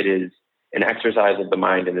enjoyable. It is an exercise of the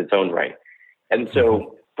mind in its own right. And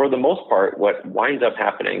so for the most part, what winds up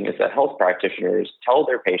happening is that health practitioners tell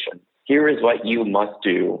their patients, here is what you must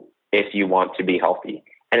do if you want to be healthy.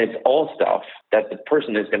 And it's all stuff that the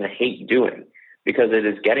person is going to hate doing, because it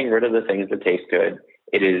is getting rid of the things that taste good.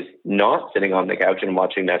 It is not sitting on the couch and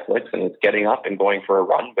watching Netflix, and it's getting up and going for a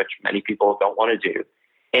run, which many people don't want to do.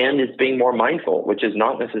 And it's being more mindful, which is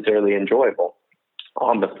not necessarily enjoyable.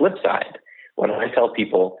 On the flip side, when I tell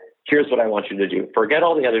people, here's what I want you to do, forget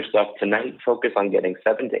all the other stuff tonight, focus on getting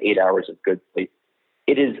 7 to 8 hours of good sleep.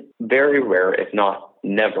 It is very rare, if not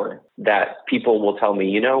never, that people will tell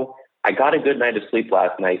me, I got a good night of sleep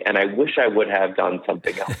last night, and I wish I would have done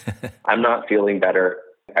something else. I'm not feeling better.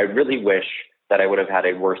 I really wish that I would have had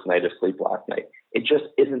a worse night of sleep last night. It just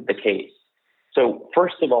isn't the case. So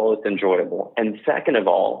first of all, it's enjoyable. And second of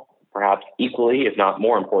all, perhaps equally, if not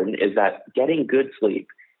more important, is that getting good sleep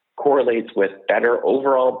correlates with better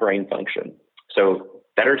overall brain function. So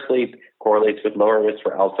better sleep correlates with lower risk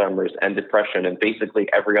for Alzheimer's and depression and basically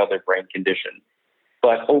every other brain condition.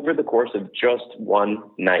 But over the course of just one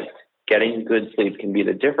night, getting good sleep can be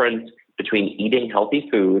the difference between eating healthy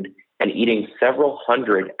food and eating several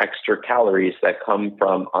hundred extra calories that come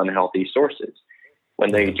from unhealthy sources.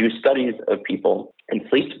 When they do studies of people and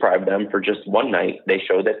sleep deprive them for just one night, they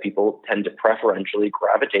show that people tend to preferentially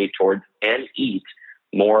gravitate towards and eat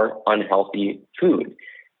more unhealthy food.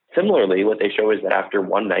 Similarly, what they show is that after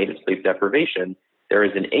one night of sleep deprivation, there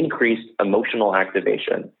is an increased emotional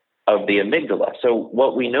activation of the amygdala. So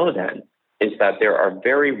what we know then is that there are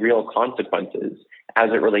very real consequences as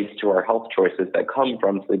it relates to our health choices that come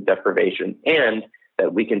from sleep deprivation, and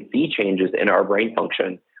that we can see changes in our brain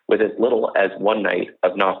function with as little as one night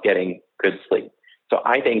of not getting good sleep. So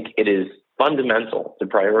I think it is fundamental to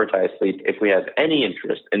prioritize sleep if we have any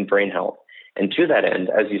interest in brain health. And to that end,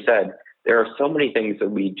 as you said, there are so many things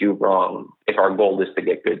that we do wrong if our goal is to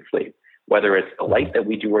get good sleep, whether it's the light that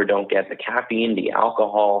we do or don't get, the caffeine, the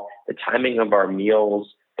alcohol, the timing of our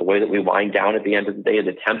meals, the way that we wind down at the end of the day,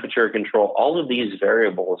 the temperature control. All of these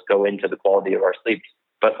variables go into the quality of our sleep.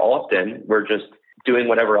 But often we're just doing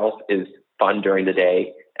whatever else is fun during the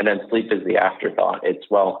day, and then sleep is the afterthought. It's,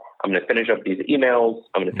 well, I'm going to finish up these emails,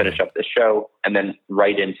 I'm going to finish up this show, and then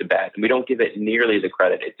right into bed. And we don't give it nearly the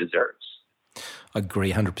credit it deserves. I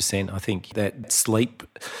agree 100%. I think that sleep,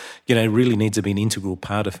 really needs to be an integral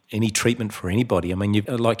part of any treatment for anybody. I mean,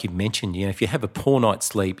 like you've mentioned, if you have a poor night's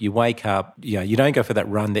sleep, you wake up, you don't go for that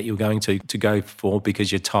run that you're going to go for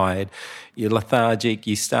because you're tired, you're lethargic,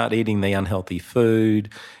 you start eating the unhealthy food,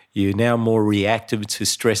 You're now more reactive to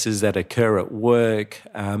stresses that occur at work,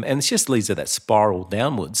 and it just leads to that spiral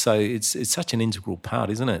downwards. So it's such an integral part,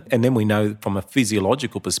 isn't it? And then we know from a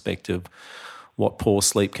physiological perspective what poor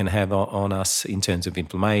sleep can have on us in terms of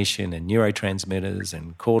inflammation and neurotransmitters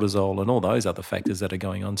and cortisol and all those other factors that are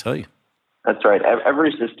going on too. That's right.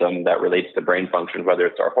 Every system that relates to brain function, whether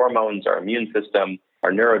it's our hormones, our immune system,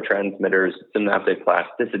 our neurotransmitters, synaptic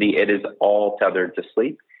plasticity, it is all tethered to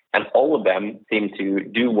sleep. And all of them seem to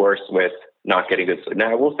do worse with not getting good sleep.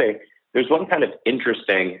 Now, I will say there's one kind of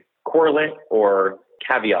interesting correlate or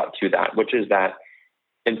caveat to that, which is that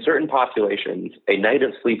in certain populations, a night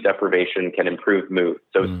of sleep deprivation can improve mood.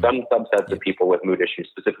 So some subsets of people with mood issues,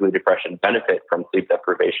 specifically depression, benefit from sleep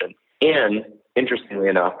deprivation. And interestingly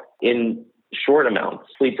enough, in short amounts,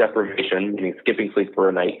 sleep deprivation, meaning skipping sleep for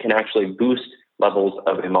a night, can actually boost levels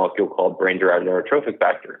of a molecule called brain-derived neurotrophic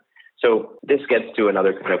factor. So this gets to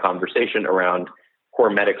another kind of conversation around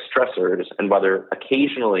hormetic stressors and whether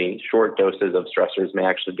occasionally short doses of stressors may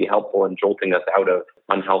actually be helpful in jolting us out of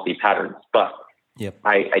unhealthy patterns. But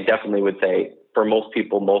I definitely would say for most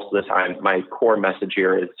people, most of the time, my core message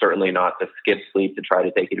here is certainly not to skip sleep to try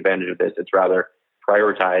to take advantage of this. It's rather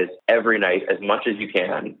prioritize every night as much as you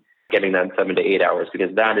can, getting that 7 to 8 hours,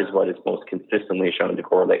 because that is what is most consistently shown to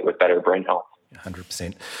correlate with better brain health.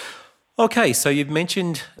 100%. Okay, so you've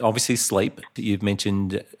mentioned obviously sleep. You've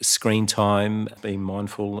mentioned screen time. Being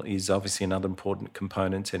mindful is obviously another important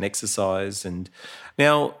component, and exercise. And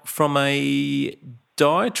now, from a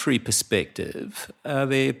dietary perspective, are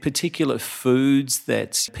there particular foods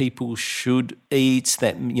that people should eat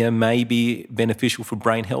that may be beneficial for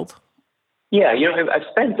brain health? Yeah, I've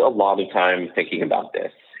spent a lot of time thinking about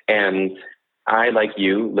this, and I, like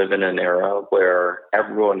you, live in an era where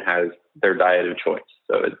everyone has their diet of choice.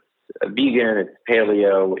 So it's vegan, it's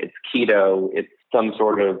paleo, it's keto, it's some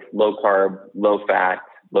sort of low carb, low fat,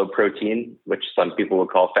 low protein, which some people would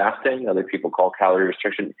call fasting, other people call calorie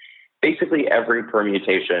restriction. Basically every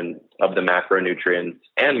permutation of the macronutrients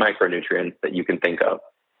and micronutrients that you can think of.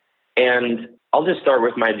 And I'll just start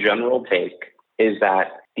with my general take is that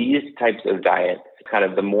these types of diets, kind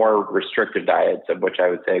of the more restrictive diets, of which I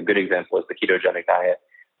would say a good example is the ketogenic diet,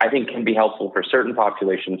 I think can be helpful for certain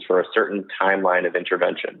populations for a certain timeline of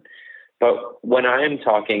intervention. But when I am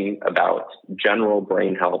talking about general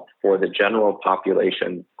brain health for the general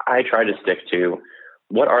population, I try to stick to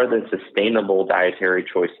what are the sustainable dietary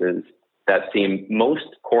choices that seem most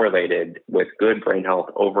correlated with good brain health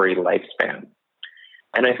over a lifespan.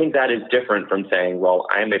 And I think that is different from saying, well,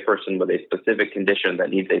 I am a person with a specific condition that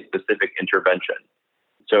needs a specific intervention.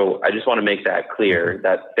 So I just want to make that clear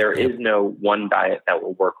that there is no one diet that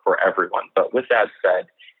will work for everyone. But with that said,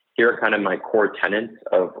 here are kind of my core tenets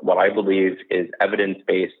of what I believe is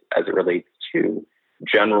evidence-based as it relates to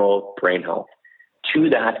general brain health. To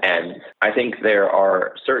that end, I think there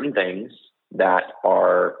are certain things that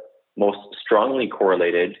are most strongly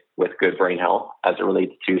correlated with good brain health as it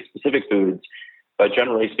relates to specific foods. But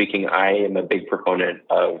generally speaking, I am a big proponent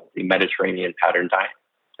of the Mediterranean pattern diet.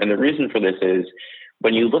 And the reason for this is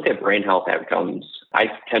when you look at brain health outcomes, I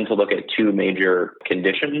tend to look at two major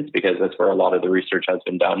conditions because that's where a lot of the research has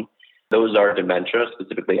been done. Those are dementia,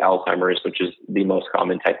 specifically Alzheimer's, which is the most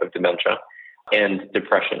common type of dementia, and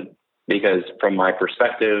depression. Because from my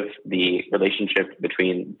perspective, the relationship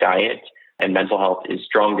between diet and mental health is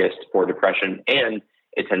strongest for depression, and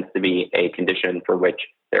it tends to be a condition for which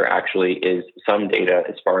there actually is some data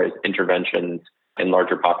as far as interventions in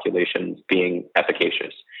larger populations being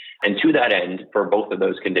efficacious. And to that end, for both of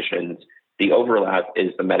those conditions, the overlap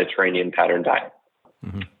is the Mediterranean pattern diet.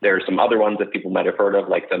 Mm-hmm. There are some other ones that people might have heard of,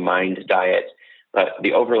 like the MIND diet, but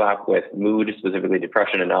the overlap with mood, specifically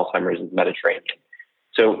depression and Alzheimer's, is Mediterranean.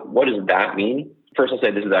 So what does that mean? First, I'll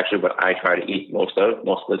say this is actually what I try to eat most of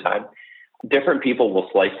the time. Different people will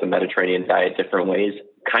slice the Mediterranean diet different ways,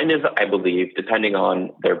 kind of, I believe, depending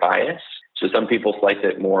on their bias. So some people slice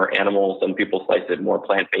it more animal, some people slice it more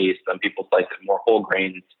plant-based, some people slice it more whole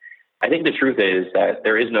grains. I think the truth is that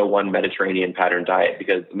there is no one Mediterranean pattern diet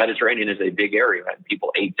because the Mediterranean is a big area and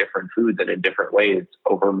people ate different foods and in different ways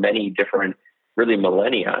over many different, really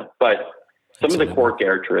millennia. But some of the core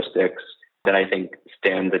characteristics that I think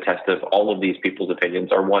stand the test of all of these people's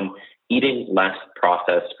opinions are, one, eating less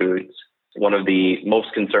processed foods. One of the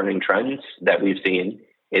most concerning trends that we've seen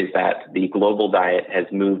is that the global diet has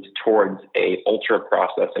moved towards a ultra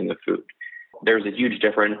processing of food. There's a huge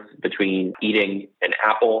difference between eating an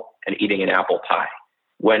apple and eating an apple pie.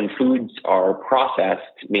 When foods are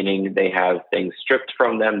processed, meaning they have things stripped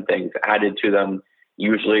from them, things added to them,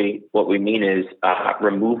 usually what we mean is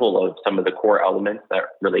removal of some of the core elements that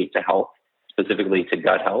relate to health, specifically to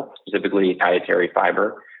gut health, specifically dietary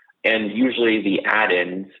fiber. And usually the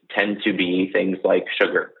add-ins tend to be things like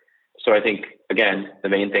sugar. So I think, again, the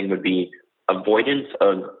main thing would be avoidance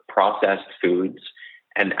of processed foods.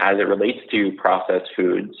 And as it relates to processed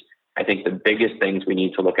foods, I think the biggest things we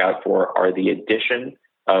need to look out for are the addition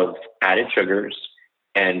of added sugars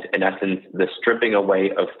and, in essence, the stripping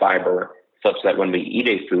away of fiber such that when we eat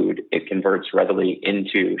a food, it converts readily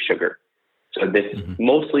into sugar. So this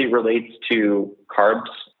mostly relates to carbs.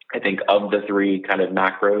 I think of the three kind of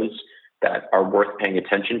macros that are worth paying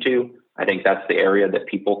attention to, I think that's the area that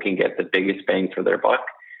people can get the biggest bang for their buck.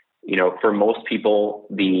 You know, for most people,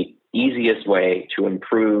 the easiest way to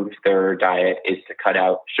improve their diet is to cut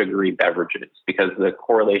out sugary beverages, because the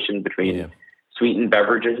correlation between sweetened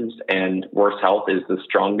beverages and worse health is the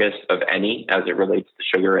strongest of any as it relates to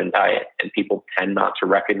sugar and diet. And people tend not to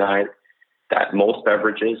recognize that most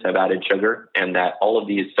beverages have added sugar, and that all of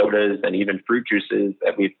these sodas and even fruit juices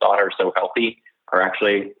that we've thought are so healthy are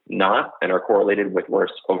actually not and are correlated with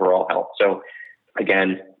worse overall health. So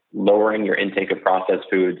again, lowering your intake of processed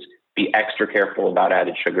foods, be extra careful about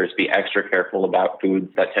added sugars, be extra careful about foods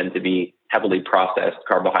that tend to be heavily processed,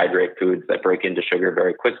 carbohydrate foods that break into sugar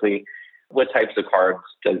very quickly. What types of carbs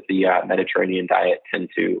does the Mediterranean diet tend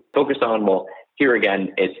to focus on? Well, here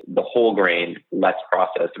again, it's the whole grain, less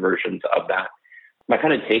processed versions of that. My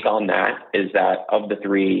kind of take on that is that of the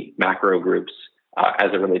three macro groups,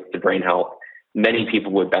 as it relates to brain health, many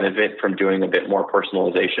people would benefit from doing a bit more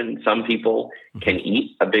personalization. Some people can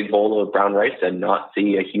eat a big bowl of brown rice and not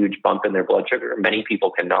see a huge bump in their blood sugar. Many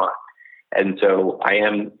people cannot. And so I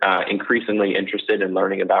am increasingly interested in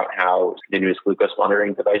learning about how continuous glucose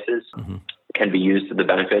monitoring devices can be used to the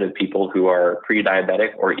benefit of people who are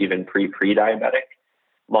pre-diabetic or even pre-diabetic.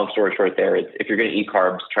 Long story short there is, if you're going to eat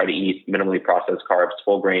carbs, try to eat minimally processed carbs,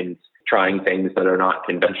 whole grains, trying things that are not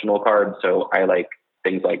conventional carbs. So I like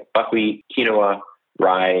things like buckwheat, quinoa,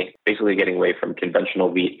 rye, basically getting away from conventional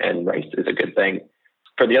wheat and rice is a good thing.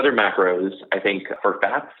 For the other macros, I think for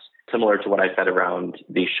fats, similar to what I said around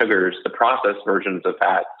the sugars, the processed versions of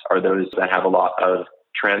fats are those that have a lot of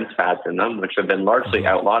trans fats in them, which have been largely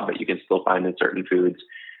outlawed, but you can still find in certain foods.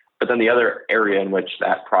 But then the other area in which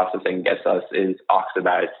that processing gets us is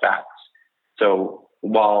oxidized fats. So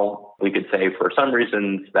while we could say for some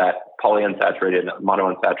reasons that polyunsaturated,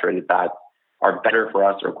 monounsaturated fats are better for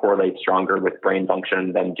us or correlate stronger with brain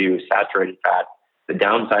function than do saturated fats, the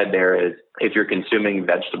downside there is if you're consuming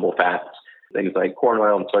vegetable fats, things like corn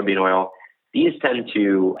oil and soybean oil, these tend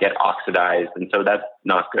to get oxidized, and so that's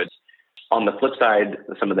not good. On the flip side,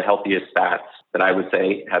 some of the healthiest fats that I would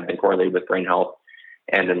say have been correlated with brain health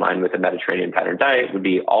and in line with the Mediterranean pattern diet would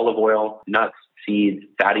be olive oil, nuts, seeds,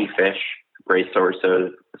 fatty fish, great source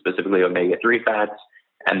of specifically omega-3 fats,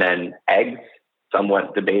 and then eggs,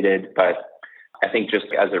 somewhat debated, but I think just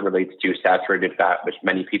as it relates to saturated fat, which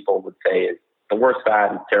many people would say is the worst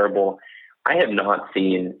fat, it's terrible, I have not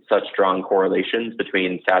seen such strong correlations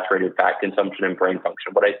between saturated fat consumption and brain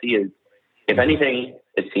function. What I see is, if anything,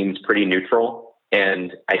 it seems pretty neutral,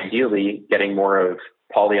 and ideally getting more of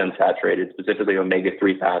polyunsaturated, specifically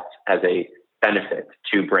omega-3 fats, has a benefit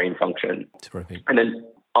to brain function. Terrific. And then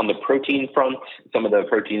on the protein front, some of the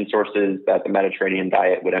protein sources that the Mediterranean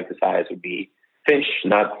diet would emphasize would be fish,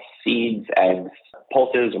 nuts, seeds, eggs,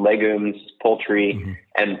 pulses, legumes, poultry,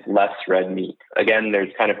 and less red meat. Again,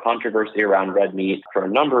 there's kind of controversy around red meat for a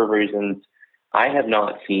number of reasons. I have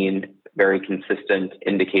not seen very consistent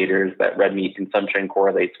indicators that red meat consumption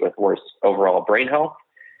correlates with worse overall brain health.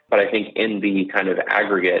 But I think in the kind of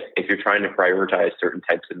aggregate, if you're trying to prioritize certain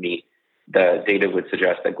types of meat, the data would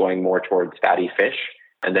suggest that going more towards fatty fish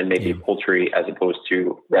and then maybe poultry as opposed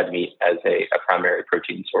to red meat as a primary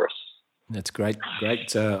protein source. That's great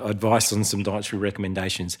advice on some dietary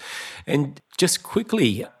recommendations. And just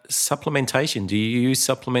quickly, supplementation. Do you use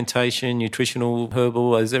supplementation, nutritional,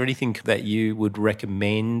 herbal? Is there anything that you would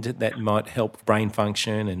recommend that might help brain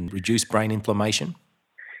function and reduce brain inflammation?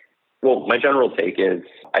 Well, my general take is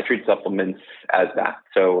I treat supplements as that.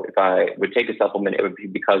 So if I would take a supplement, it would be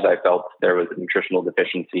because I felt there was a nutritional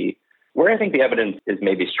deficiency. Where I think the evidence is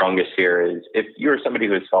maybe strongest here is if you're somebody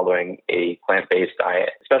who is following a plant-based diet,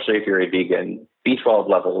 especially if you're a vegan, B12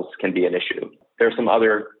 levels can be an issue. There are some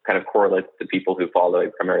other kind of correlates to people who follow a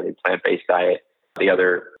primarily plant-based diet. The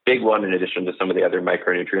other big one, in addition to some of the other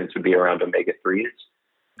micronutrients, would be around omega-3s.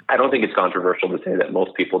 I don't think it's controversial to say that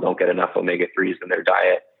most people don't get enough omega-3s in their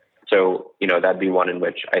diet. So, that'd be one in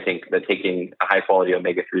which I think that taking a high-quality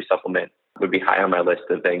omega-3 supplement would be high on my list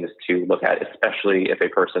of things to look at, especially if a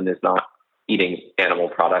person is not eating animal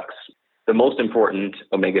products. The most important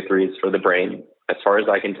omega-3s for the brain, as far as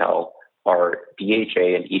I can tell, are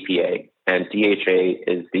DHA and EPA. And DHA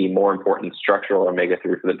is the more important structural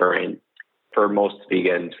omega-3 for the brain. For most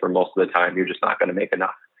vegans, for most of the time, you're just not going to make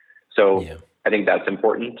enough. So I think that's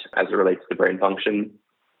important as it relates to brain function.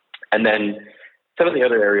 And then some of the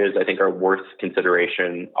other areas I think are worth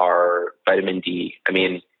consideration are vitamin D. I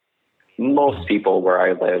mean, most people where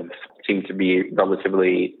I live seem to be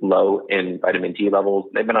relatively low in vitamin D levels.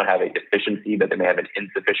 They may not have a deficiency, but they may have an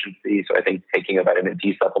insufficiency. So I think taking a vitamin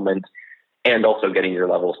D supplement and also getting your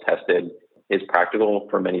levels tested is practical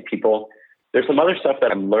for many people. There's some other stuff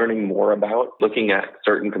that I'm learning more about, looking at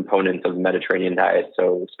certain components of the Mediterranean diet.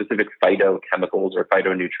 So specific phytochemicals or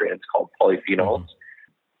phytonutrients called polyphenols.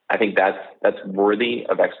 I think that's worthy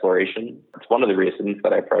of exploration. It's one of the reasons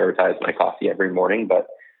that I prioritize my coffee every morning, but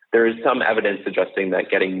there is some evidence suggesting that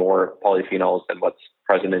getting more polyphenols than what's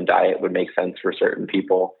present in diet would make sense for certain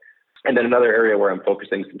people. And then another area where I'm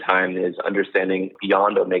focusing some time is understanding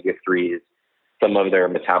beyond omega-3s, some of their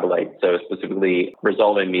metabolites. So specifically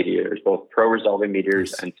resolving mediators, both pro-resolving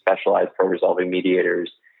mediators and specialized pro-resolving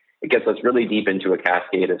mediators. It gets us really deep into a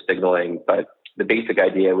cascade of signaling, but the basic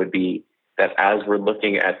idea would be that as we're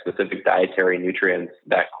looking at specific dietary nutrients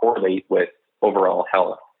that correlate with overall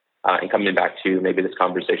health, and coming back to maybe this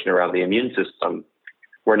conversation around the immune system,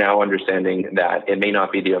 we're now understanding that it may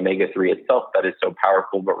not be the omega-3 itself that is so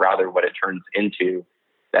powerful, but rather what it turns into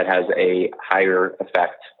that has a higher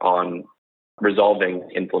effect on resolving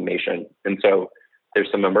inflammation. And so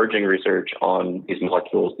there's some emerging research on these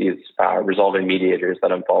molecules, these resolving mediators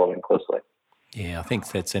that I'm following closely. Yeah, I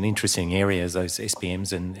think that's an interesting area, as those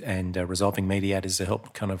SPMs and resolving mediators to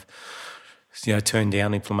help kind of turn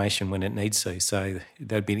down inflammation when it needs to. So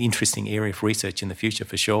that'd be an interesting area of research in the future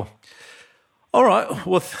for sure. All right.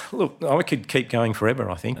 Well, look, I could keep going forever,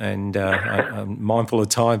 I think, and I'm mindful of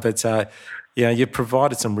time, but you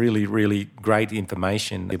provided some really, really great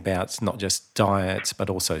information about not just diet, but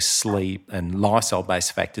also sleep and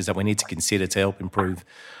lifestyle-based factors that we need to consider to help improve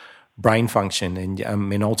brain function.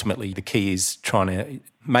 And ultimately the key is trying to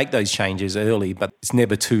make those changes early, but it's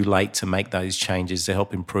never too late to make those changes to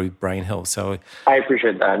help improve brain health. So I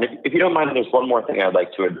appreciate that. And if you don't mind, there's one more thing I'd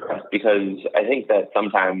like to address, because I think that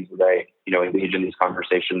sometimes as I engage in these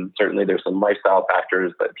conversations, certainly there's some lifestyle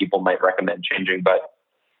factors that people might recommend changing, but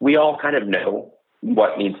we all kind of know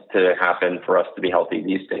what needs to happen for us to be healthy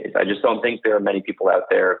these days. I just don't think there are many people out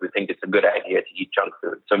there who think it's a good idea to eat junk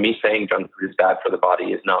food. So me saying junk food is bad for the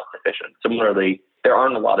body is not sufficient. Similarly, there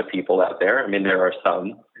aren't a lot of people out there. I mean, there are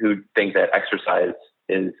some who think that exercise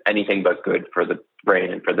is anything but good for the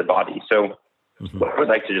brain and for the body. So what I would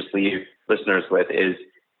like to just leave listeners with is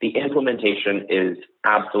the implementation is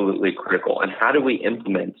absolutely critical. And how do we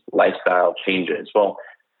implement lifestyle changes? Well,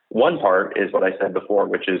 one part is what I said before,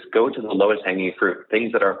 which is go to the lowest hanging fruit,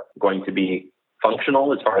 things that are going to be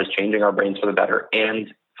functional as far as changing our brains for the better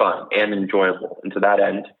and fun and enjoyable. And to that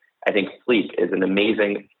end, I think sleep is an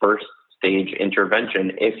amazing first stage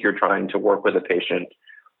intervention if you're trying to work with a patient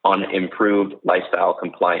on improved lifestyle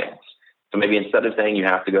compliance. So maybe instead of saying you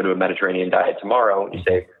have to go to a Mediterranean diet tomorrow, you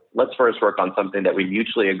say, let's first work on something that we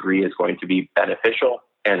mutually agree is going to be beneficial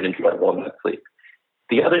and enjoyable in that sleep.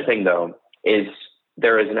 The other thing, though, is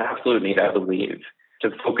there is an absolute need, I believe,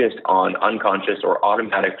 to focus on unconscious or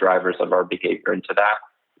automatic drivers of our behavior. And to that,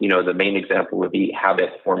 the main example would be habit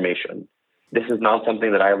formation. This is not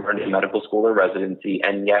something that I learned in medical school or residency,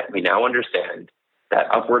 and yet we now understand that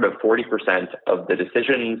upward of 40% of the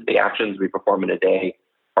decisions, the actions we perform in a day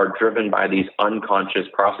are driven by these unconscious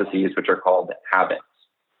processes, which are called habits.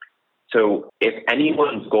 So if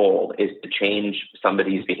anyone's goal is to change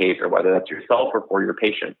somebody's behavior, whether that's yourself or for your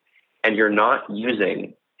patient, and you're not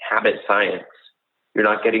using habit science, you're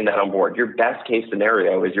not getting that on board. Your best case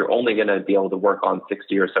scenario is you're only going to be able to work on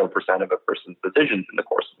 60 or so % of a person's decisions in the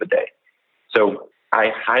course of the day. So I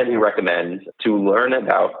highly recommend to learn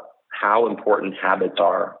about how important habits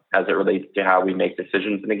are as it relates to how we make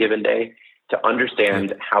decisions in a given day, to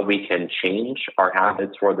understand how we can change our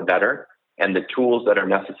habits for the better and the tools that are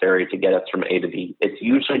necessary to get us from A to B. It's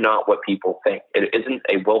usually not what people think. It isn't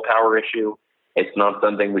a willpower issue. It's not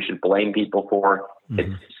something we should blame people for.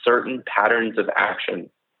 It's certain patterns of action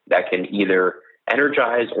that can either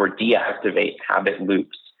energize or deactivate habit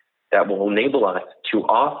loops that will enable us to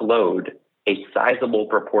offload a sizable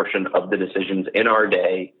proportion of the decisions in our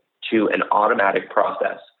day to an automatic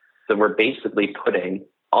process. So we're basically putting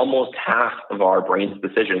almost half of our brain's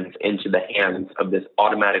decisions into the hands of this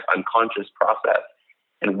automatic unconscious process.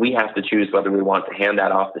 And we have to choose whether we want to hand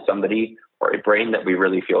that off to somebody or a brain that we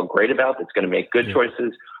really feel great about that's going to make good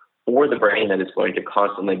choices, or the brain that is going to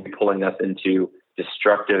constantly be pulling us into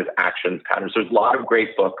destructive actions patterns. There's a lot of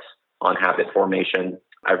great books on habit formation.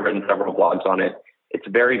 I've written several blogs on it. It's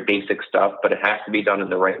very basic stuff, but it has to be done in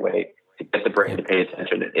the right way to get the brain to pay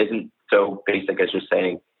attention. It isn't so basic as just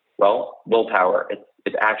saying, well, willpower.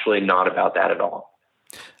 It's actually not about that at all.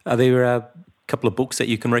 Are there a couple of books that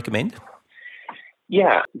you can recommend?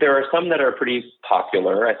 Yeah, there are some that are pretty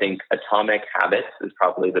popular. I think Atomic Habits is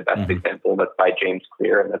probably the best example. That's by James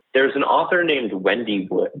Clear. And there's an author named Wendy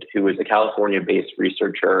Wood, who is a California-based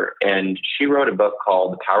researcher, and she wrote a book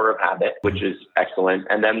called The Power of Habit, which is excellent.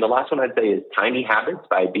 And then the last one I'd say is Tiny Habits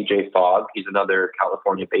by BJ Fogg. He's another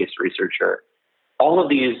California-based researcher. All of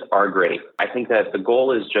these are great. I think that the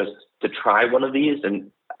goal is just to try one of these. And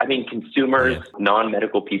I mean, consumers,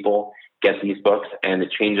 non-medical people get these books and it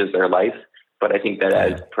changes their life. But I think that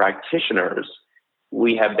as practitioners,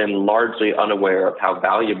 we have been largely unaware of how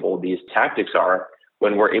valuable these tactics are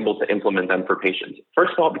when we're able to implement them for patients.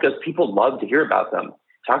 First of all, because people love to hear about them.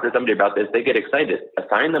 Talk to somebody about this, they get excited.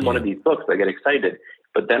 Assign them one of these books, they get excited.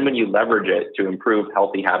 But then when you leverage it to improve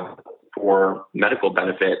healthy habits for medical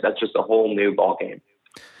benefit, that's just a whole new ballgame.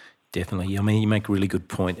 Definitely. I mean, you make a really good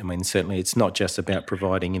point. I mean, certainly it's not just about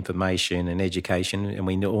providing information and education, and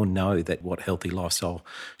we all know that what healthy lifestyle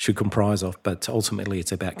should comprise of, but ultimately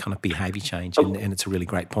it's about kind of behaviour change, and it's a really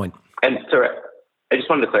great point. And so I just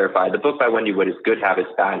wanted to clarify, the book by Wendy Wood is Good Habits,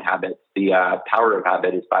 Bad Habits. The Power of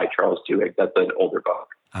Habit is by Charles Duhigg. That's an older book.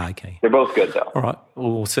 Okay. They're both good, though. All right.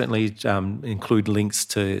 Well, we'll certainly include links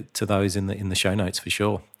to those in the show notes for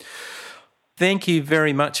sure. Thank you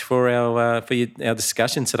very much for our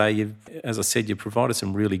discussion today. As I said, you provided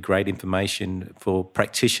some really great information for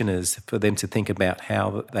practitioners, for them to think about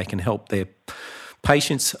how they can help their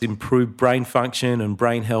patients improve brain function and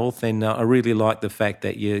brain health. And I really like the fact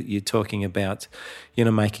that you're talking about,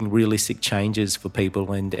 making realistic changes for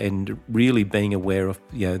people and really being aware of,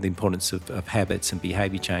 the importance of habits and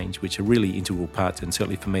behaviour change, which are really integral parts. And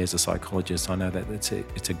certainly for me as a psychologist, I know that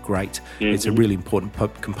it's a really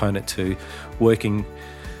important component to working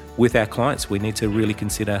with our clients. We need to really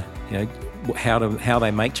consider, how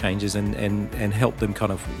they make changes and help them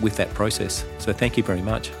kind of with that process. So thank you very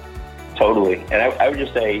much. Totally. And I would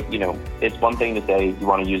just say, it's one thing to say you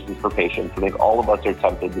want to use this for patients. I think all of us are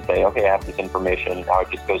tempted to say, okay, I have this information, now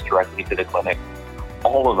it just goes directly to the clinic.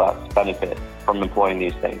 All of us benefit from employing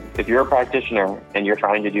these things. If you're a practitioner and you're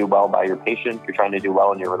trying to do well by your patients, you're trying to do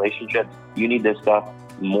well in your relationships, you need this stuff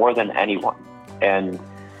more than anyone. And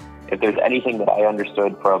if there's anything that I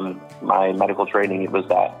understood from my medical training, it was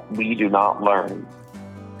that we do not learn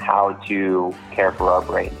how to care for our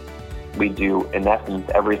brain. We do, in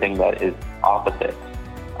essence, everything that is opposite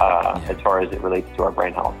as far as it relates to our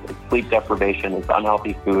brain health. It's sleep deprivation, it's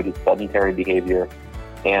unhealthy food, it's sedentary behavior.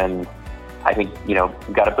 And I think,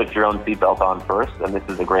 you've got to put your own seatbelt on first, and this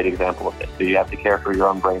is a great example of it. So you have to care for your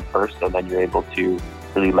own brain first, and then you're able to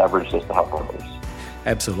really leverage this to help others.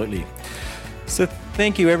 Absolutely. So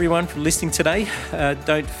thank you everyone for listening today.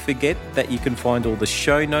 Don't forget that you can find all the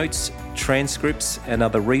show notes, transcripts and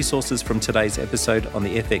other resources from today's episode on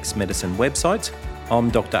the FX Medicine website. I'm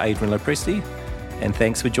Dr. Adrian Lopresti, and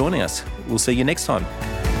thanks for joining us. We'll see you next time.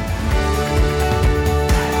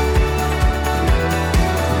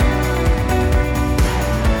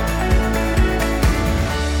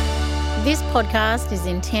 This podcast is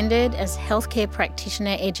intended as healthcare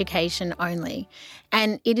practitioner education only,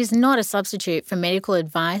 and it is not a substitute for medical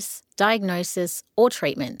advice, diagnosis, or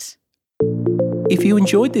treatment. If you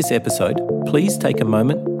enjoyed this episode, please take a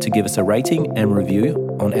moment to give us a rating and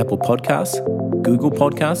review on Apple Podcasts, Google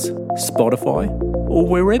Podcasts, Spotify, or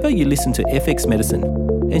wherever you listen to FX Medicine,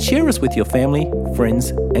 and share us with your family, friends,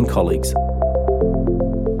 and colleagues.